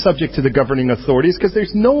everyone be subject to the governing authorities, because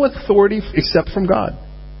there's no authority except from God.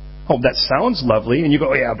 Oh, that sounds lovely. And you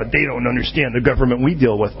go, oh, yeah, but they don't understand the government we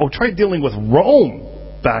deal with. Oh, try dealing with Rome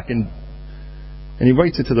back in... And he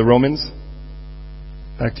writes it to the Romans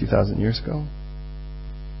back 2,000 years ago.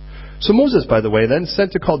 So Moses, by the way, then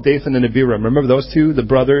sent to call Dathan and Abiram. Remember those two, the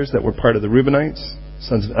brothers that were part of the Reubenites,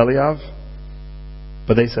 sons of Eliav?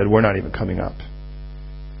 But they said, we're not even coming up.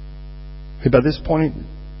 Hey, by this point,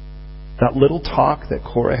 that little talk that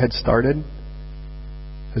Korah had started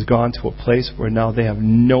has gone to a place where now they have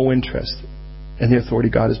no interest in the authority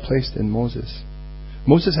God has placed in Moses.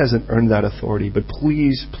 Moses hasn't earned that authority, but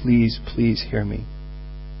please, please, please hear me.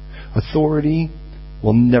 Authority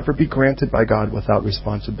will never be granted by God without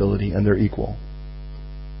responsibility, and they're equal.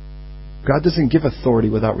 God doesn't give authority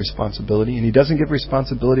without responsibility, and He doesn't give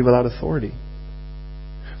responsibility without authority.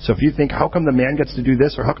 So if you think, how come the man gets to do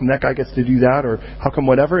this, or how come that guy gets to do that, or how come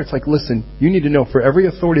whatever, it's like, listen, you need to know for every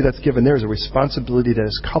authority that's given, there is a responsibility that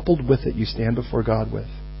is coupled with it you stand before God with.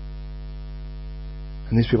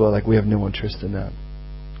 And these people are like, we have no interest in that.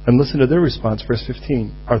 And listen to their response, verse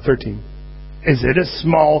 15 or 13. Is it a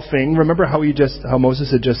small thing? Remember how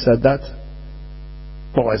Moses had just said that?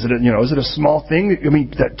 Well, is it a small thing? I mean,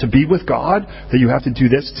 that to be with God, that you have to do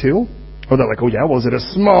this too? Or they're like, oh yeah, well, is it a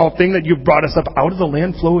small thing that you've brought us up out of the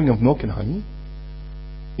land flowing of milk and honey?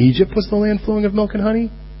 Egypt was the land flowing of milk and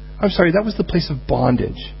honey? I'm sorry, that was the place of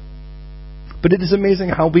bondage. But it is amazing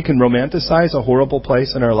how we can romanticize a horrible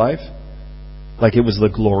place in our life, like it was the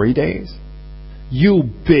glory days. You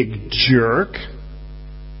big jerk.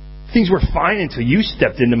 Things were fine until you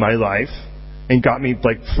stepped into my life and got me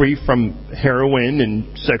like free from heroin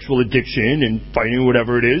and sexual addiction and fighting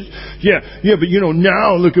whatever it is. Yeah, but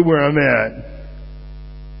now look at where I'm at.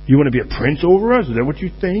 You want to be a prince over us? Is that what you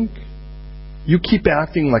think? You keep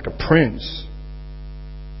acting like a prince.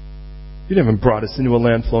 You haven't brought us into a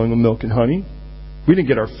land flowing with milk and honey. We didn't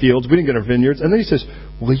get our fields. We didn't get our vineyards. And then he says,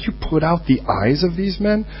 will you put out the eyes of these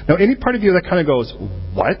men? Now, any part of you that kind of goes,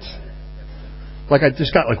 what? Like I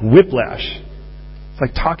just got like whiplash. It's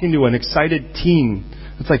like talking to an excited teen.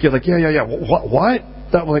 It's like you're like, yeah. What?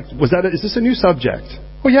 That is this a new subject?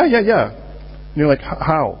 Oh yeah. And you're like,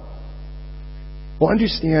 how? Well,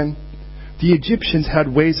 understand, the Egyptians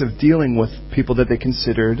had ways of dealing with people that they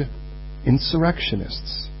considered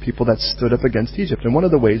insurrectionists, people that stood up against Egypt. And one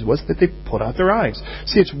of the ways was that they put out their eyes.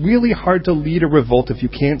 See, it's really hard to lead a revolt if you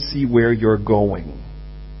can't see where you're going.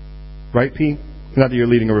 Right, P? Not that you're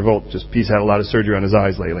leading a revolt, just P's had a lot of surgery on his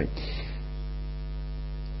eyes lately.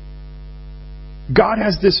 God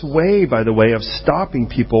has this way, by the way, of stopping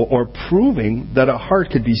people or proving that a heart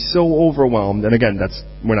could be so overwhelmed. And again,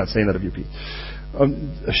 we're not saying that of you, P.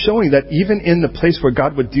 Showing that even in the place where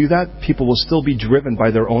God would do that, people will still be driven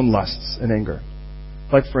by their own lusts and anger.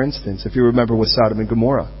 Like, for instance, if you remember with Sodom and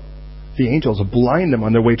Gomorrah, the angels blind them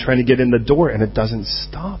on their way trying to get in the door, and it doesn't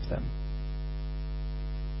stop them.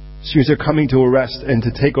 As soon as they're coming to arrest and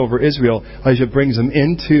to take over Israel, Elijah brings them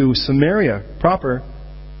into Samaria proper,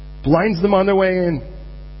 blinds them on their way in,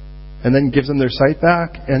 and then gives them their sight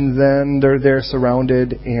back, and then they're there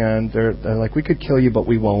surrounded, and they're like, we could kill you, but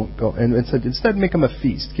we won't. Go. And instead make them a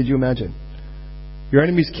feast. Could you imagine? Your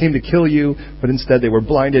enemies came to kill you, but instead they were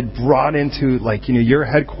blinded, brought into your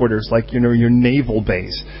headquarters, your naval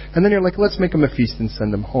base. And then you're like, let's make them a feast and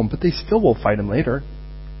send them home. But they still will fight them later.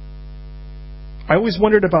 I always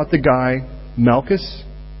wondered about the guy, Malchus,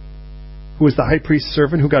 who was the high priest's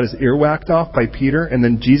servant who got his ear whacked off by Peter, and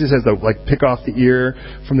then Jesus has to pick off the ear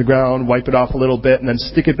from the ground, wipe it off a little bit, and then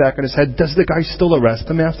stick it back on his head. Does the guy still arrest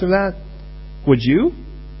him after that? Would you?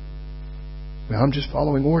 Well, I'm just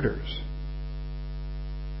following orders.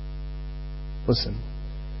 Listen.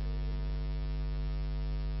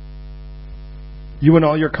 You and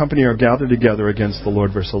all your company are gathered together against the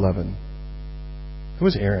Lord, verse 11. It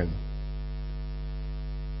was Aaron.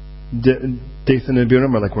 Dathan and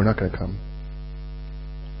Abiram are like, we're not going to come.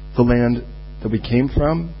 The land that we came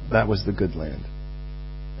from, that was the good land.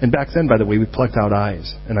 And back then, by the way, we plucked out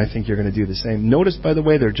eyes, and I think you're going to do the same. Notice, by the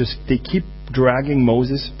way, they keep dragging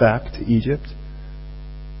Moses back to Egypt.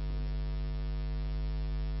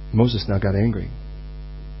 Moses now got angry.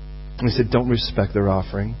 And he said, don't respect their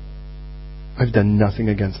offering. I've done nothing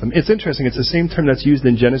against them. It's interesting. It's the same term that's used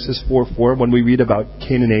in Genesis 4:4 when we read about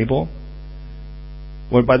Cain and Abel.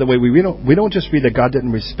 Well, by the way, we don't just read that God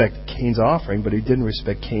didn't respect Cain's offering, but He didn't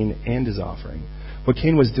respect Cain and his offering. What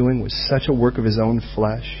Cain was doing was such a work of his own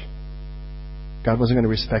flesh. God wasn't going to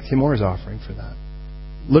respect him or his offering for that.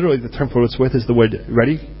 Literally, the term for what it's with is the word,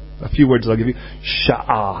 ready? A few words I'll give you.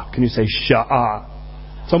 Sha'ah. Can you say sha'ah?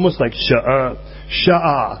 It's almost like sha'ah.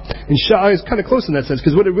 Sha'ah. And sha'ah is kind of close in that sense,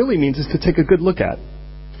 because what it really means is to take a good look at.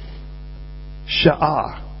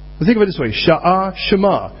 Sha'ah. Well, think of it this way. Sha'ah,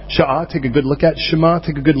 Shema. Sha'ah, take a good look at. Shema,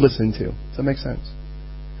 take a good listen to. Does that make sense?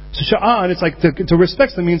 So Sha'ah, and it's like to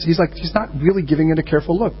respect them means he's not really giving it a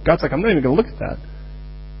careful look. God's like, I'm not even going to look at that.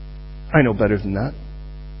 I know better than that.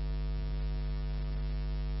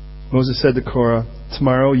 Moses said to Korah,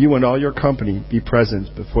 tomorrow you and all your company be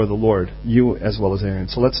present before the Lord, you as well as Aaron.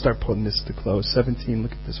 So let's start putting this to close. 17,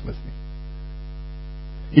 look at this with me.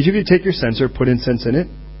 Each of you take your censer, put incense in it.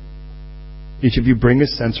 Each of you bring a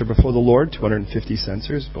censer before the Lord, 250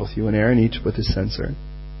 censers, both you and Aaron, each with his censer.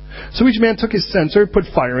 So each man took his censer, put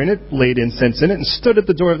fire in it, laid incense in it, and stood at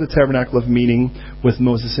the door of the tabernacle of meeting with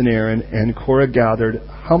Moses and Aaron. And Korah gathered.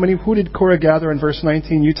 Who did Korah gather in verse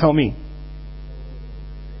 19? You tell me.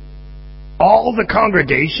 All the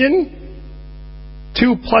congregation?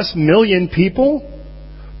 2+ million people?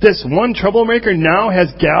 This one troublemaker now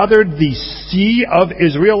has gathered the sea of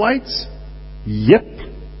Israelites? Yep.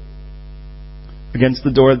 Against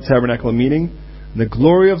the door of the tabernacle of meeting, the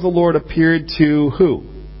glory of the Lord appeared to who?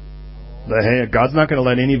 God's not going to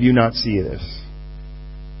let any of you not see this.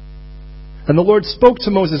 And the Lord spoke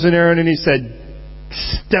to Moses and Aaron and he said,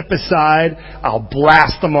 step aside, I'll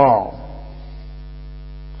blast them all.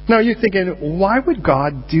 Now you're thinking, why would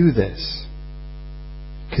God do this?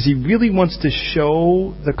 Because he really wants to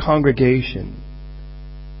show the congregation,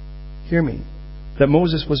 hear me, that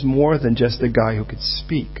Moses was more than just a guy who could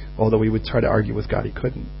speak, although he would try to argue with God, he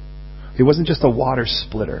couldn't. He wasn't just a water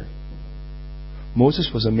splitter.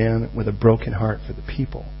 Moses was a man with a broken heart for the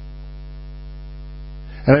people.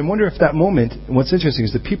 And I wonder if that moment, what's interesting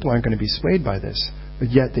is the people aren't going to be swayed by this,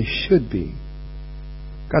 but yet they should be.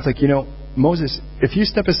 God's like, Moses, if you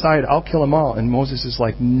step aside, I'll kill them all. And Moses is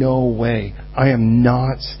like, no way. I am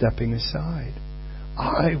not stepping aside.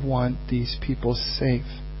 I want these people safe.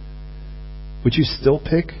 Would you still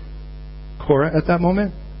pick Korah at that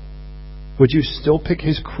moment? Would you still pick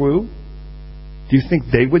his crew? Do you think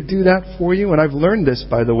they would do that for you? And I've learned this,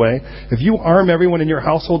 by the way. If you arm everyone in your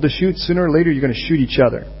household to shoot, sooner or later you're going to shoot each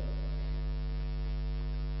other.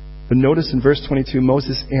 But notice in verse 22,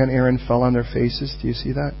 Moses and Aaron fell on their faces. Do you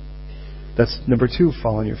see that? That's number 2,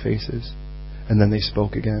 fall on your faces. And then they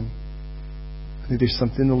spoke again. I think there's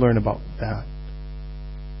something to learn about that.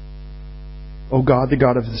 O God, the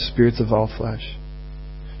God of the spirits of all flesh,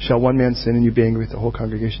 shall one man sin and you be angry with the whole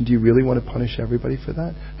congregation? Do you really want to punish everybody for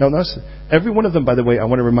that? Now, every one of them, by the way, I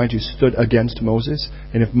want to remind you, stood against Moses.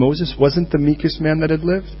 And if Moses wasn't the meekest man that had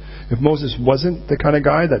lived, if Moses wasn't the kind of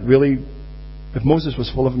guy that really, if Moses was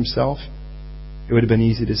full of himself, it would have been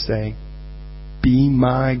easy to say, be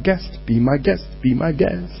my guest, be my guest, be my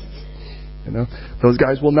guest. Those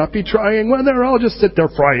guys will not be trying when they're all just sit there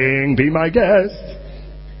frying, be my guest.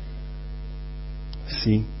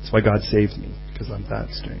 See, that's why God saved me, because I'm that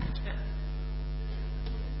strange.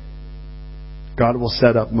 God will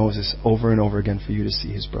set up Moses over and over again for you to see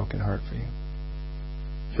his broken heart for you.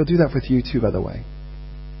 He'll do that with you too, by the way.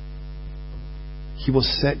 He will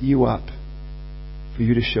set you up for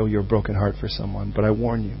you to show your broken heart for someone. But I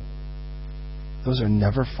warn you, those are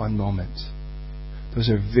never fun moments. Those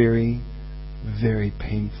are very, very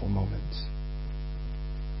painful moments.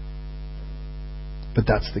 But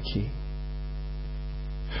that's the key.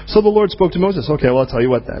 So the Lord spoke to Moses. Okay, well, I'll tell you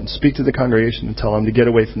what then. Speak to the congregation and tell them to get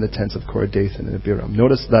away from the tents of Korah, Dathan, and Abiram.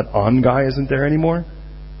 Notice that On guy isn't there anymore.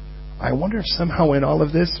 I wonder if somehow in all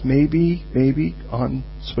of this, maybe On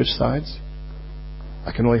switched sides.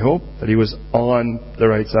 I can only hope that he was on the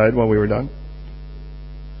right side when we were done.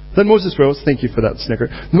 Then Moses rose. Thank you for that snicker.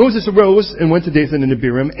 Moses arose and went to Dathan and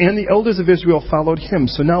Abiram, and the elders of Israel followed him.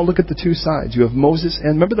 So now look at the two sides. You have Moses,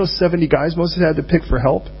 and remember those 70 guys Moses had to pick for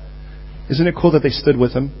help? Isn't it cool that they stood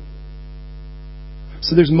with him?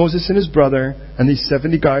 So there's Moses and his brother, and these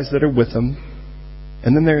 70 guys that are with him.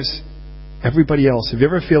 And then there's everybody else. If you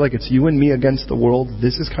ever feel like it's you and me against the world,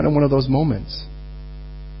 this is kind of one of those moments.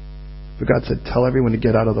 But God said, tell everyone to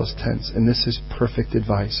get out of those tents. And this is perfect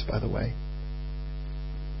advice, by the way.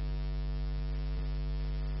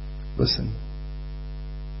 Listen.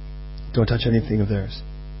 Don't touch anything of theirs,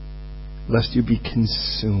 lest you be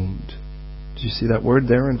consumed. Did you see that word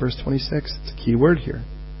there in verse 26? It's a key word here.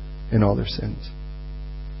 In all their sins.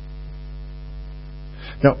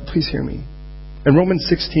 Now, please hear me. In Romans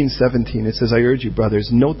 16:17, it says, I urge you, brothers,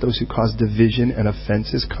 note those who cause division and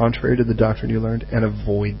offenses contrary to the doctrine you learned, and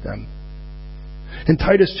avoid them. In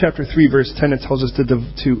Titus chapter 3, verse 10, it tells us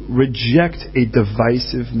to reject a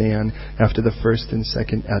divisive man after the first and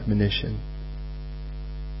second admonition.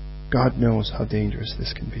 God knows how dangerous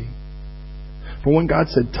this can be. For when God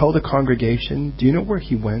said, tell the congregation, do you know where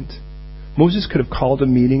he went? Moses could have called a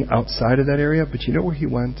meeting outside of that area, but you know where he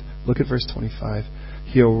went? Look at verse 25.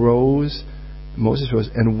 He arose Moses rose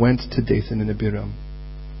and went to Dathan and Abiram.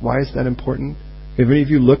 Why is that important? If any of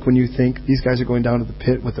you look when you think these guys are going down to the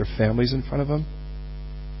pit with their families in front of them.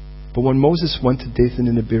 But when Moses went to Dathan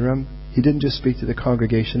and Abiram, he didn't just speak to the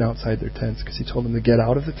congregation outside their tents because he told them to get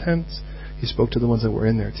out of the tents. He spoke to the ones that were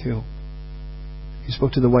in there too. He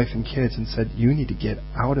spoke to the wife and kids and said, you need to get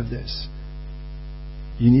out of this.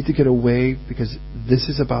 You need to get away because this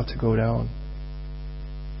is about to go down.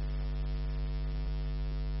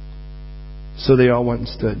 So they all went and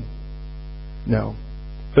stood. No.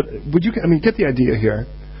 But get the idea here.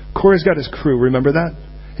 Korah's got his crew, remember that?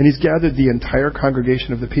 And he's gathered the entire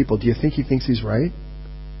congregation of the people. Do you think he thinks he's right?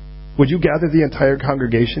 Would you gather the entire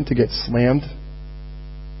congregation to get slammed?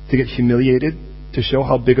 To get humiliated? To show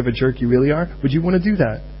how big of a jerk you really are? Would you want to do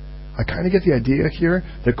that? I kind of get the idea here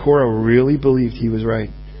that Korah really believed he was right.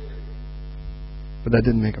 But that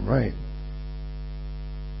didn't make him right.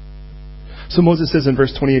 So Moses says in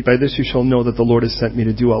verse 28, by this you shall know that the Lord has sent me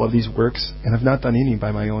to do all of these works, and have not done any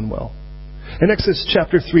by my own will. In Exodus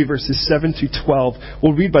chapter 3, verses 7 to 12,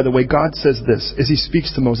 we'll read, by the way, God says this as he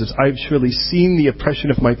speaks to Moses, I have surely seen the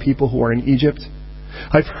oppression of my people who are in Egypt.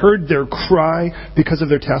 I've heard their cry because of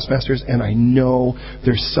their taskmasters, and I know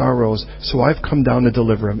their sorrows. So I've come down to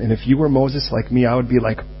deliver them. And if you were Moses like me, I would be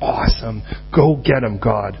like, awesome, go get them,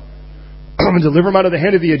 God. And deliver them out of the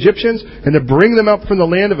hand of the Egyptians, and to bring them out from the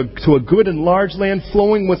land to a good and large land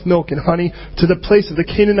flowing with milk and honey, to the place of the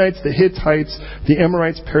Canaanites, the Hittites, the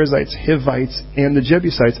Amorites, Perizzites, Hivites, and the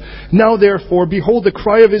Jebusites. Now therefore, behold, the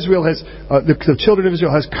cry of Israel the children of Israel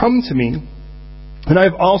has come to me, and I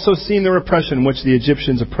have also seen their oppression, which the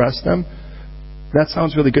Egyptians oppressed them. That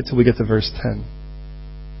sounds really good till we get to verse 10.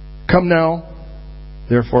 Come now,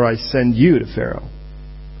 therefore I send you to Pharaoh.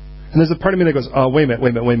 And there's a part of me that goes, oh, wait a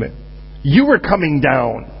minute. You were coming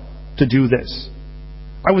down to do this.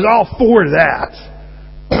 I was all for that.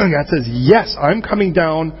 God says, yes, I'm coming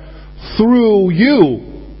down through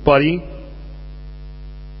you, buddy.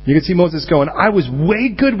 You can see Moses going, I was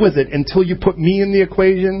way good with it until you put me in the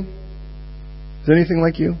equation. Is there anything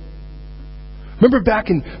like you? Remember back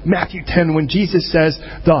in Matthew 10 when Jesus says,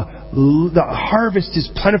 the harvest is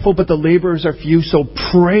plentiful, but the laborers are few, so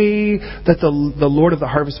pray that the Lord of the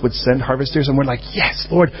harvest would send harvesters. And we're like, yes,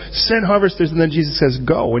 Lord, send harvesters. And then Jesus says,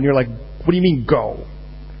 go. And you're like, what do you mean, go?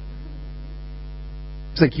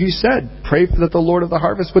 It's like, you said, pray that the Lord of the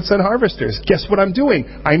harvest would send harvesters. Guess what I'm doing?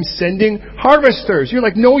 I'm sending harvesters. You're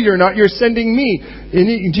like, no, you're not. You're sending me.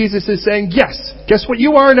 And Jesus is saying, yes. Guess what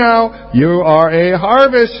you are now? You are a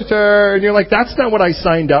harvester. And you're like, that's not what I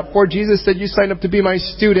signed up for. Jesus said, you signed up to be my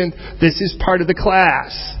student. This is part of the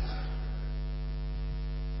class.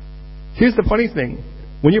 Here's the funny thing.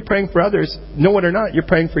 When you're praying for others, know it or not, you're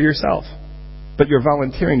praying for yourself. But you're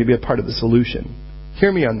volunteering to be a part of the solution.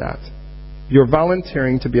 Hear me on that. You're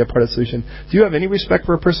volunteering to be a part of the solution. Do you have any respect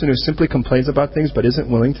for a person who simply complains about things but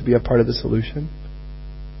isn't willing to be a part of the solution?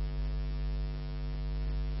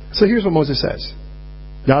 So here's what Moses says.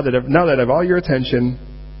 Now that I have all your attention,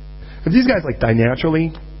 if these guys die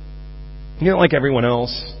naturally, like everyone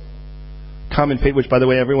else, common fate, which by the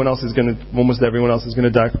way, almost everyone else is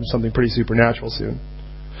going to die from something pretty supernatural soon.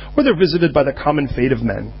 Or they're visited by the common fate of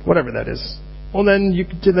men, whatever that is. Well, then you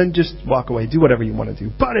can just walk away, do whatever you want to do.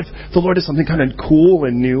 But if the Lord does something kind of cool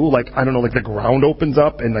and new, like the ground opens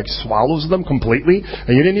up and swallows them completely,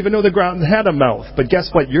 and you didn't even know the ground had a mouth. But guess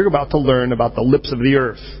what? You're about to learn about the lips of the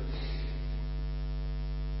earth.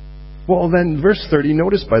 Well, then, verse 30,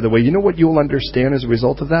 notice, by the way, you know what you'll understand as a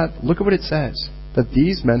result of that? Look at what it says. That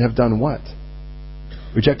these men have done what?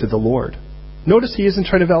 Rejected the Lord. Notice he isn't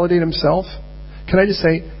trying to validate himself. Can I just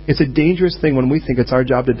say, it's a dangerous thing when we think it's our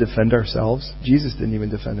job to defend ourselves. Jesus didn't even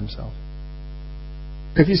defend himself.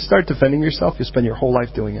 If you start defending yourself, you'll spend your whole life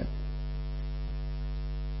doing it.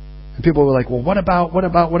 And people were like, well, what about?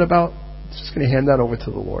 It's just going to hand that over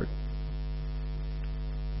to the Lord.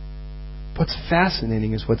 What's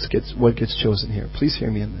fascinating is what gets chosen here. Please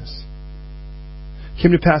hear me in this.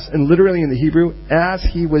 Came to pass, and literally in the Hebrew, as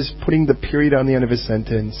he was putting the period on the end of his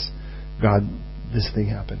sentence, this thing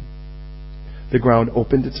happened. The ground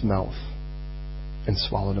opened its mouth and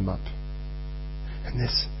swallowed him up. And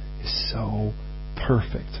this is so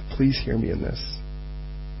perfect. Please hear me in this.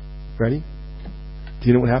 Ready? Do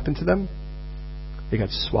you know what happened to them? They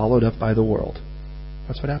got swallowed up by the world.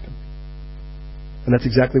 That's what happened. And that's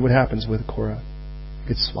exactly what happens with Korah. It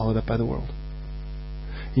gets swallowed up by the world.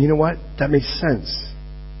 And you know what? That makes sense.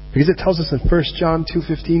 Because it tells us in 1 John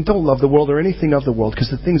 2:15, don't love the world or anything of the world, because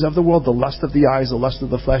the things of the world, the lust of the eyes, the lust of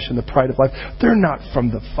the flesh, and the pride of life, they're not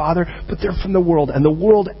from the Father, but they're from the world. And the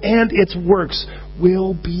world and its works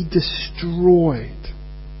will be destroyed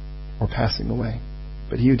or passing away.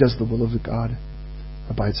 but he who does the will of God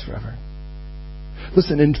abides forever.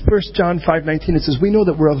 Listen, in 1 John 5:19 it says, we know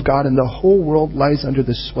that we're of God and the whole world lies under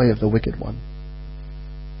the sway of the wicked one.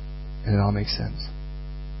 And it all makes sense.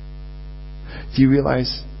 Do you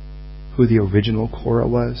realize who the original Korah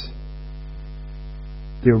was?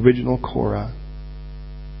 The original Korah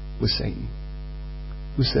was Satan,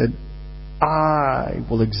 who said, I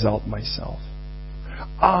will exalt myself.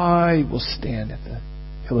 I will stand at the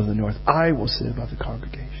hill of the north. I will sit above the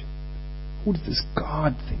congregation. Who does this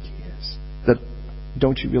God think he is? That,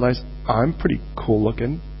 don't you realize, I'm pretty cool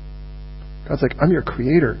looking? God's like, I'm your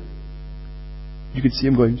creator. You could see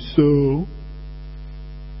him going, so?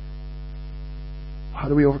 How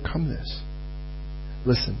do we overcome this?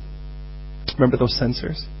 Listen. Remember those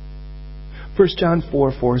censers? 1 John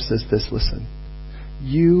 4:4 says this, listen.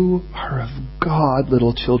 You are of God,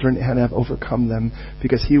 little children, and have overcome them,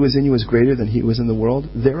 because he who is in you is greater than he who is in the world.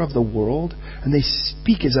 They're of the world, and they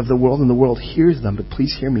speak as of the world, and the world hears them. But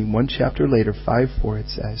please hear me. One chapter later, 5:4, it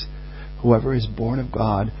says, whoever is born of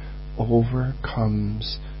God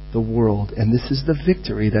overcomes the world. And this is the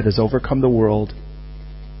victory that has overcome the world,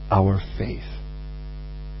 our faith.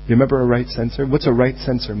 You remember a right censer? What's a right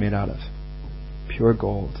censer made out of? Pure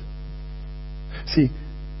gold. See,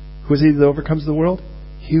 who is he that overcomes the world?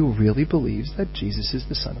 He who really believes that Jesus is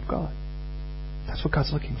the Son of God. That's what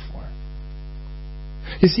God's looking for.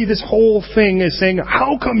 You see, this whole thing is saying,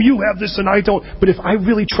 how come you have this and I don't? But if I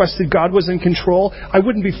really trusted God was in control, I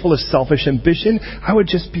wouldn't be full of selfish ambition. I would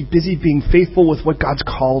just be busy being faithful with what God's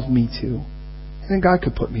called me to. And then God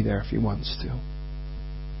could put me there if he wants to.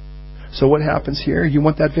 So what happens here? You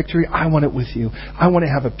want that victory? I want it with you. I want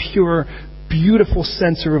to have a pure, beautiful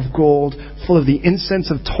censer of gold full of the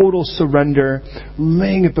incense of total surrender,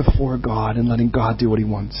 laying it before God and letting God do what he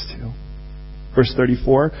wants to. Verse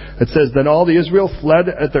 34, it says, then all the Israel fled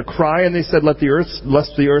at their cry, and they said, lest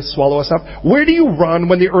the earth swallow us up. Where do you run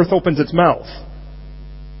when the earth opens its mouth?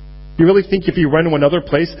 You really think if you run to another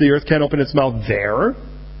place, the earth can't open its mouth there?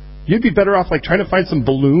 You'd be better off like trying to find some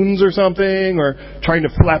balloons or something, or trying to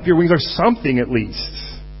flap your wings or something at least.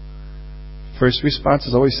 First response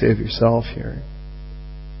is always save yourself here.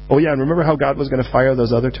 Oh yeah, and remember how God was going to fire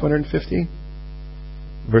those other 250?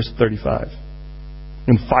 Verse 35.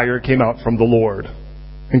 And fire came out from the Lord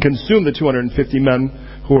and consumed the 250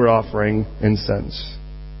 men who were offering incense.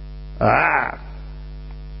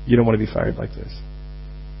 You don't want to be fired like this.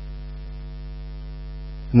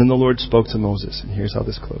 And then the Lord spoke to Moses, and here's how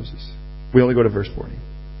this closes. We only go to verse 40.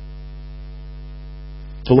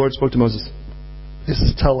 The Lord spoke to Moses. This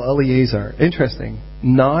is tell Eleazar. Interesting.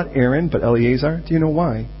 Not Aaron, but Eleazar. Do you know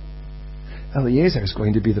why? Eleazar is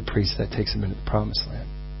going to be the priest that takes him into the promised land.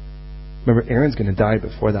 Remember, Aaron's going to die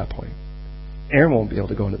before that point. Aaron won't be able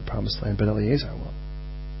to go into the promised land, but Eleazar will.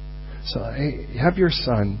 So, hey, have your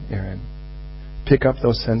son, Aaron, pick up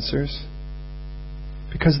those censers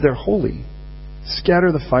because they're holy.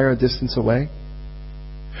 Scatter the fire a distance away.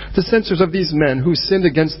 The censers of these men who sinned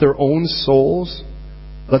against their own souls,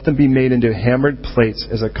 let them be made into hammered plates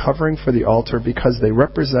as a covering for the altar, because they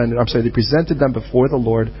presented them before the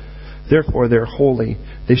Lord. Therefore they're holy.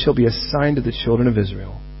 They shall be a sign to the children of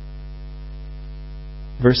Israel.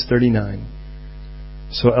 Verse 39.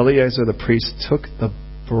 So Eleazar the priest took the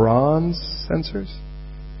bronze censers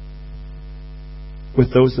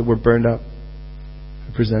with those that were burned up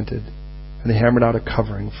and presented, and they hammered out a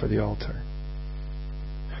covering for the altar.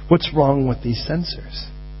 What's wrong with these censers?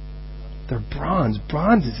 They're bronze.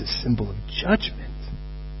 Bronze is a symbol of judgment.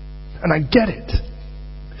 And I get it.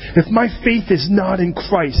 If my faith is not in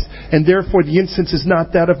Christ, and therefore the incense is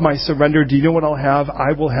not that of my surrender, do you know what I'll have?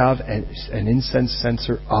 I will have an incense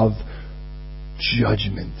censer of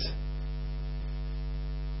judgment.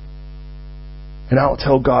 And I'll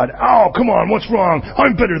tell God, oh, come on, what's wrong?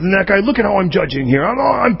 I'm better than that guy. Look at how I'm judging here.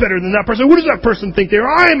 I'm better than that person. What does that person think they are?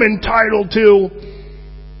 I'm entitled to.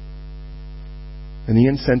 And the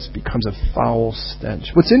incense becomes a foul stench.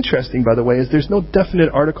 What's interesting, by the way, is there's no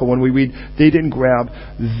definite article when we read they didn't grab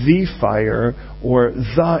the fire or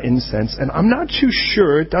the incense. And I'm not too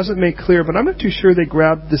sure, it doesn't make clear, but I'm not too sure they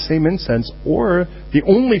grabbed the same incense, or the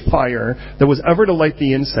only fire that was ever to light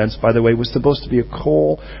the incense, by the way, was supposed to be a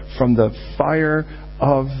coal from the fire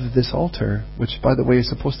of this altar, which, by the way, is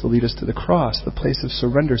supposed to lead us to the cross, the place of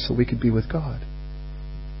surrender, so we could be with God.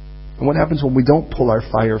 And what happens when we don't pull our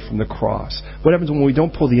fire from the cross? What happens when we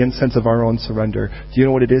don't pull the incense of our own surrender? Do you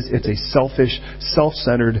know what it is? It's a selfish,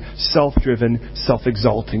 self-centered, self-driven,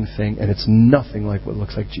 self-exalting thing. And it's nothing like what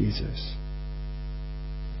looks like Jesus.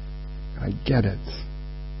 I get it.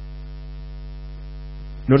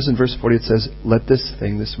 Notice in verse 40 it says, let this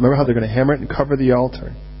thing, remember how they're going to hammer it and cover the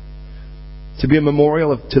altar. to be a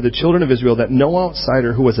memorial to the children of Israel, that no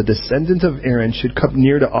outsider who was a descendant of Aaron should come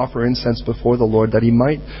near to offer incense before the Lord, that he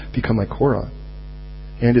might become like Korah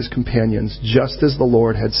and his companions, just as the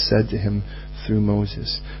Lord had said to him through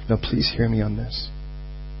Moses. Now please hear me on this.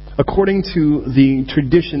 According to the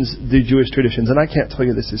traditions, the Jewish traditions, and I can't tell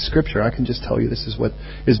you this is scripture, I can just tell you this is what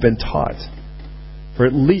has been taught for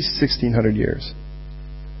at least 1,600 years.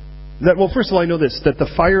 That, well, first of all, I know this, that the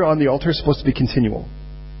fire on the altar is supposed to be continual.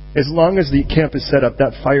 As long as the camp is set up,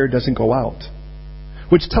 that fire doesn't go out.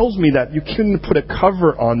 Which tells me that you couldn't put a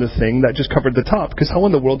cover on the thing that just covered the top. Because how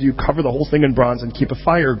in the world do you cover the whole thing in bronze and keep a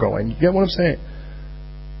fire going? You get what I'm saying?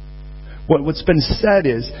 What's been said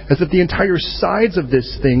is that the entire sides of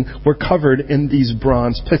this thing were covered in these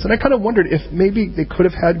bronze plates. And I kind of wondered if maybe they could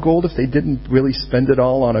have had gold if they didn't really spend it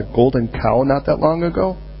all on a golden cow not that long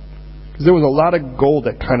ago. Because there was a lot of gold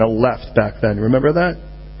that kind of left back then. Remember that?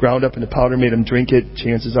 Ground up into powder, made them drink it.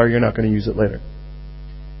 Chances are you're not going to use it later.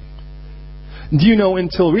 Do you know,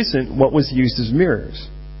 until recent, what was used as mirrors?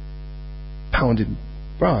 Pounded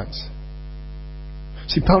bronze.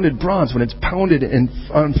 See, pounded bronze, when it's pounded and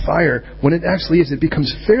on fire, when it actually is, it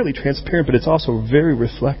becomes fairly transparent, but it's also very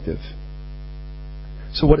reflective.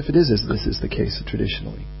 So what if it is as this is the case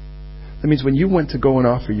traditionally? That means when you went to go and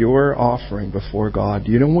offer your offering before God,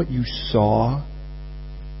 do you know what you saw?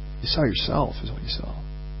 You saw yourself is what you saw.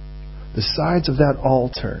 The sides of that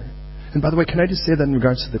altar. And by the way, can I just say that in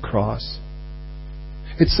regards to the cross?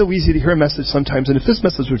 It's so easy to hear a message sometimes, and if this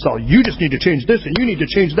message was all, you just need to change this, and you need to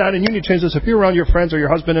change that, and you need to change this. If you're around your friends or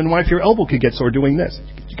your husband and wife, your elbow could get sore doing this.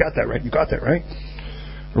 You got that right? You got that right?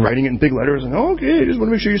 Writing it in big letters, and okay, just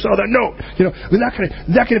want to make sure you saw that note. You know, that kind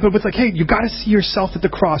of, but it's like, hey, you got to see yourself at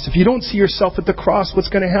the cross. If you don't see yourself at the cross,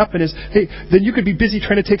 what's going to happen is, hey, then you could be busy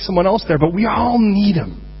trying to take someone else there, but we all need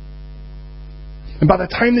him. And by the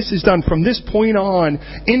time this is done, from this point on,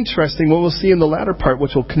 interesting, what we'll see in the latter part,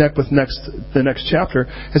 which will connect with the next chapter,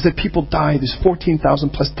 is that people die. There's 14,000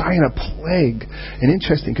 plus die in a plague. And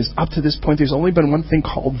interesting, because up to this point, there's only been one thing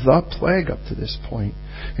called the plague up to this point.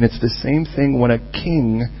 And it's the same thing when a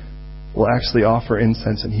king will actually offer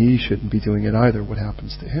incense, and he shouldn't be doing it either. What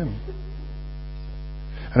happens to him?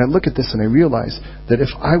 And I look at this and I realize that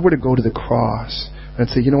if I were to go to the cross, and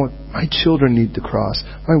say, you know what, my children need the cross,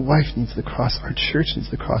 my wife needs the cross, our church needs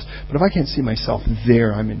the cross, but if I can't see myself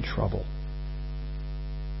there, I'm in trouble.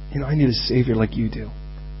 You know, I need a Savior like you do.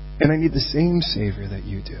 And I need the same Savior that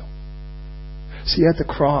you do. See, at the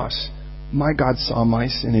cross, my God saw my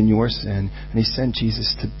sin and your sin, and He sent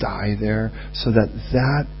Jesus to die there so that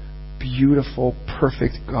that beautiful,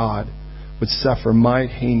 perfect God would suffer my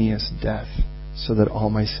heinous death so that all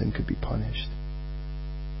my sin could be punished.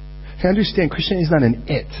 I understand Christianity is not an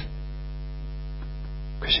it.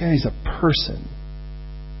 Christianity is a person.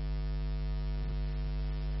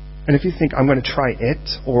 And if you think, I'm going to try it,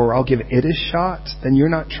 or I'll give it a shot, then you're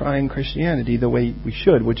not trying Christianity the way we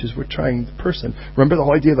should, which is we're trying the person. Remember the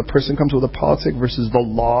whole idea the person comes with a politic versus the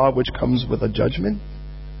law, which comes with a judgment?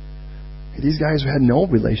 These guys had no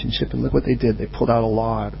relationship, and look what they did. They pulled out a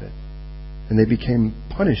law out of it. And they became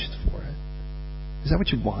punished for it. Is that what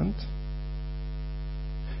you want?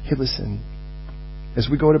 Hey, listen, as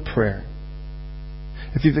we go to prayer,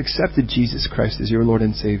 if you've accepted Jesus Christ as your Lord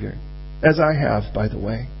and Savior, as I have, by the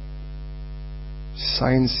way,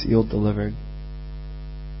 signed, sealed, delivered,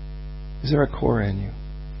 is there a core in you?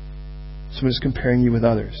 Someone is comparing you with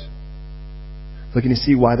others, looking to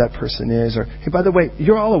see why that person is. Or, hey, by the way,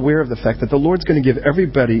 you're all aware of the fact that the Lord's going to give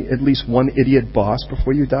everybody at least one idiot boss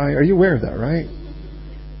before you die. Are you aware of that, right?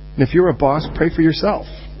 And if you're a boss, pray for yourself.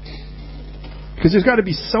 Because there's got to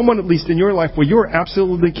be someone, at least in your life, where you're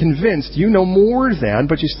absolutely convinced you know more than,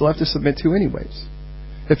 but you still have to submit to anyways.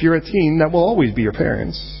 If you're a teen, that will always be your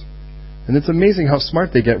parents. And it's amazing how smart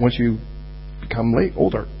they get once you become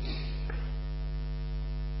older.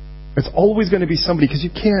 It's always going to be somebody, because you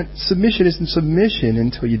can't, submission isn't submission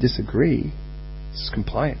until you disagree. It's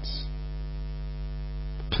compliance.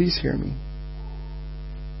 Please hear me.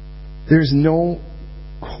 There's no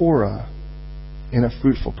Korah in a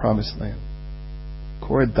fruitful promised land.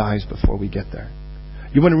 Korah dies before we get there.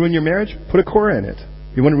 You want to ruin your marriage? Put a Korah in it.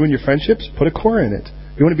 You want to ruin your friendships? Put a Korah in it.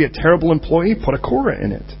 You want to be a terrible employee? Put a Korah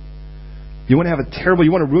in it. You want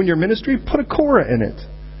to ruin your ministry? Put a Korah in it.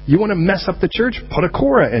 You want to mess up the church? Put a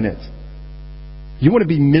Korah in it. You want to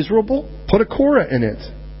be miserable? Put a Korah in it.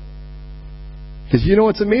 Because you know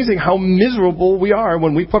it's amazing how miserable we are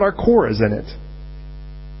when we put our Korahs in it.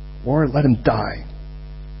 Or let him die.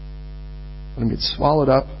 Let him get swallowed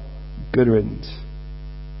up. Good riddance.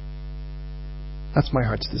 That's my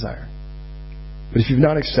heart's desire. But if you've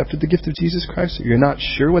not accepted the gift of Jesus Christ, or you're not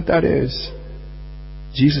sure what that is,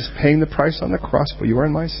 Jesus paying the price on the cross for your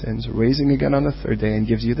and my sins, raising again on the third day, and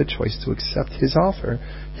gives you the choice to accept His offer,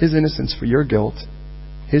 His innocence for your guilt,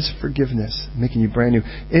 His forgiveness, making you brand new.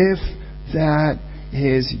 If that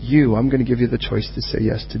is you, I'm going to give you the choice to say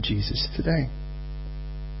yes to Jesus today.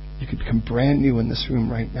 You could become brand new in this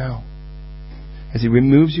room right now. As He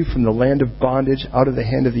removes you from the land of bondage, out of the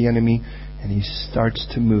hand of the enemy, and He starts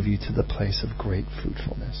to move you to the place of great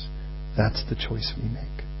fruitfulness. That's the choice we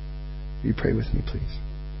make. Will you pray with me, please?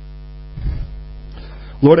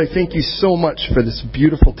 Lord, I thank You so much for this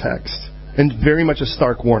beautiful text, and very much a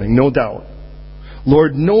stark warning, no doubt.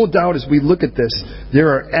 Lord, no doubt as we look at this, there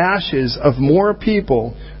are ashes of more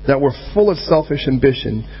people that were full of selfish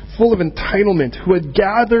ambition, full of entitlement, who had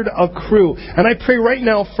gathered a crew. And I pray right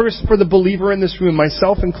now, first for the believer in this room,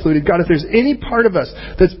 myself included. God, if there's any part of us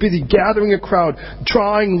that's busy gathering a crowd,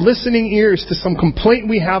 drawing listening ears to some complaint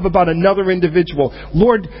we have about another individual,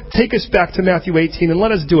 Lord, take us back to Matthew 18 and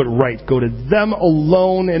let us do it right. Go to them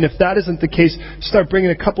alone. And if that isn't the case, start bringing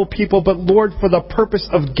a couple people. But Lord, for the purpose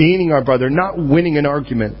of gaining our brother, not winning an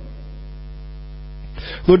argument.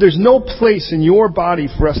 Lord, there's no place in Your body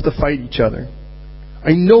for us to fight each other.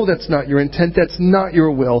 I know that's not Your intent. That's not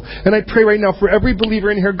Your will. And I pray right now for every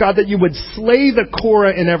believer in here, God, that You would slay the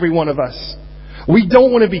Korah in every one of us. We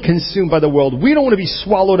don't want to be consumed by the world. We don't want to be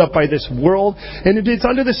swallowed up by this world. And it's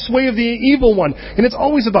under the sway of the evil one. And it's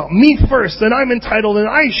always about me first, and I'm entitled, and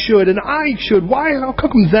I should. Why? How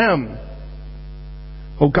come them?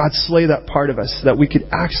 Oh God, slay that part of us so that we could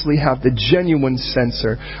actually have the genuine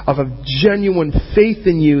sensor of a genuine faith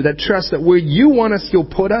in You, that trust that where You want us, You'll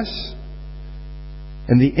put us.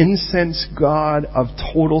 And the incense, God, of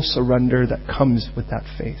total surrender that comes with that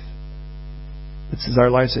faith. This is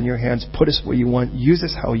our lives in Your hands. Put us where You want. Use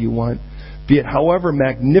us how You want. Be it however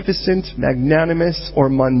magnificent, magnanimous, or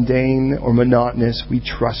mundane, or monotonous, we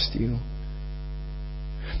trust You.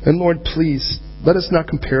 And Lord, please, let us not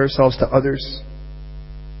compare ourselves to others,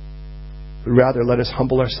 but rather let us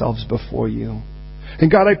humble ourselves before You. And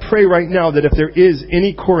God, I pray right now that if there is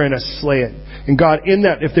any core in us, slay it. And God, in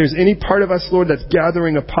that, if there's any part of us, Lord, that's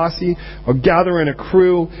gathering a posse or gathering a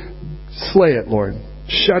crew, slay it, Lord.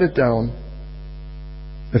 Shut it down,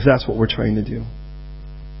 if that's what we're trying to do.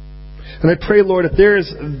 And I pray, Lord, if there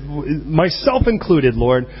is, myself included,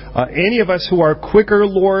 Lord, any of us who are quicker,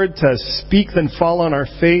 Lord, to speak than fall on our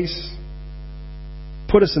face,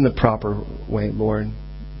 put us in the proper way, Lord,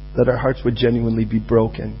 that our hearts would genuinely be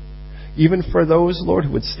broken. Even for those, Lord,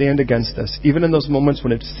 who would stand against us. Even in those moments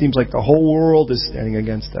when it seems like the whole world is standing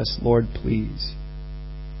against us. Lord, please,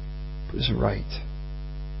 put us right.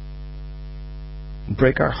 And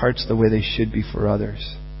break our hearts the way they should be for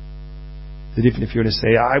others. That even if you were to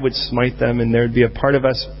say, I would smite them, and there would be a part of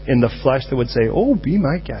us in the flesh that would say, oh, be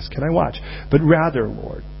my guest, can I watch? But rather,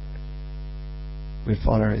 Lord, we'd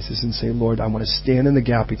fall on our faces and say, Lord, I want to stand in the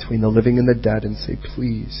gap between the living and the dead and say,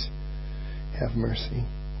 please, have mercy,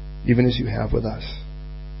 even as You have with us.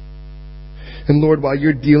 And Lord, while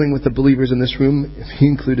You're dealing with the believers in this room, me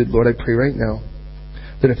included, Lord, I pray right now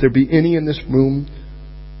that if there be any in this room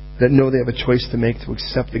that know they have a choice to make to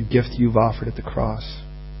accept the gift You've offered at the cross,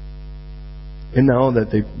 and now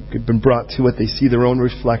that they've been brought to it, they see their own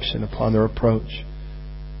reflection upon their approach.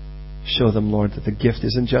 Show them, Lord, that the gift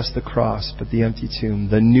isn't just the cross, but the empty tomb,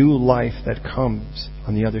 the new life that comes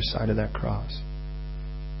on the other side of that cross.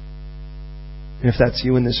 And if that's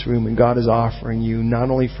you in this room, and God is offering you not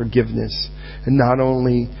only forgiveness, and not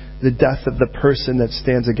only the death of the person that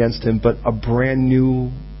stands against Him, but a brand new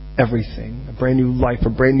everything, a brand new life, a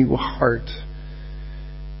brand new heart,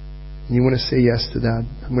 and you want to say yes to that,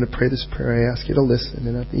 I'm going to pray this prayer. I ask you to listen,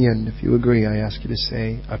 and at the end, if you agree, I ask you to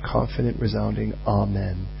say a confident, resounding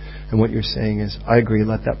Amen. And what you're saying is, I agree,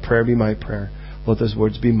 let that prayer be my prayer. Let those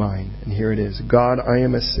words be mine. And here it is. God, I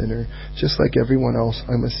am a sinner. Just like everyone else,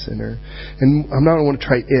 I'm a sinner. And I don't want to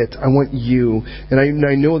try it. I want You. And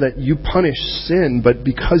I know that You punish sin, but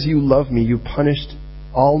because You love me, You punished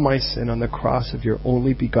all my sin on the cross of Your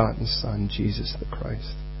only begotten Son, Jesus the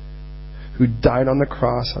Christ, who died on the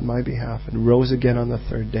cross on my behalf and rose again on the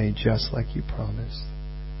third day, just like You promised.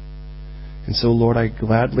 And so, Lord, I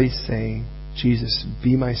gladly say, Jesus,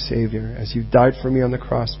 be my Savior. As You died for me on the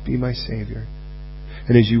cross, be my Savior.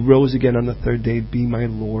 And as You rose again on the third day, be my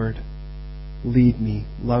Lord. Lead me,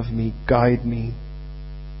 love me, guide me.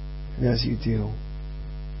 And as You do,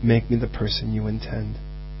 make me the person You intend.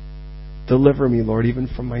 Deliver me, Lord, even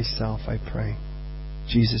from myself, I pray.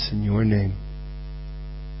 Jesus, in Your name.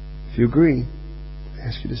 If you agree, I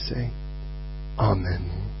ask you to say,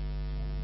 Amen.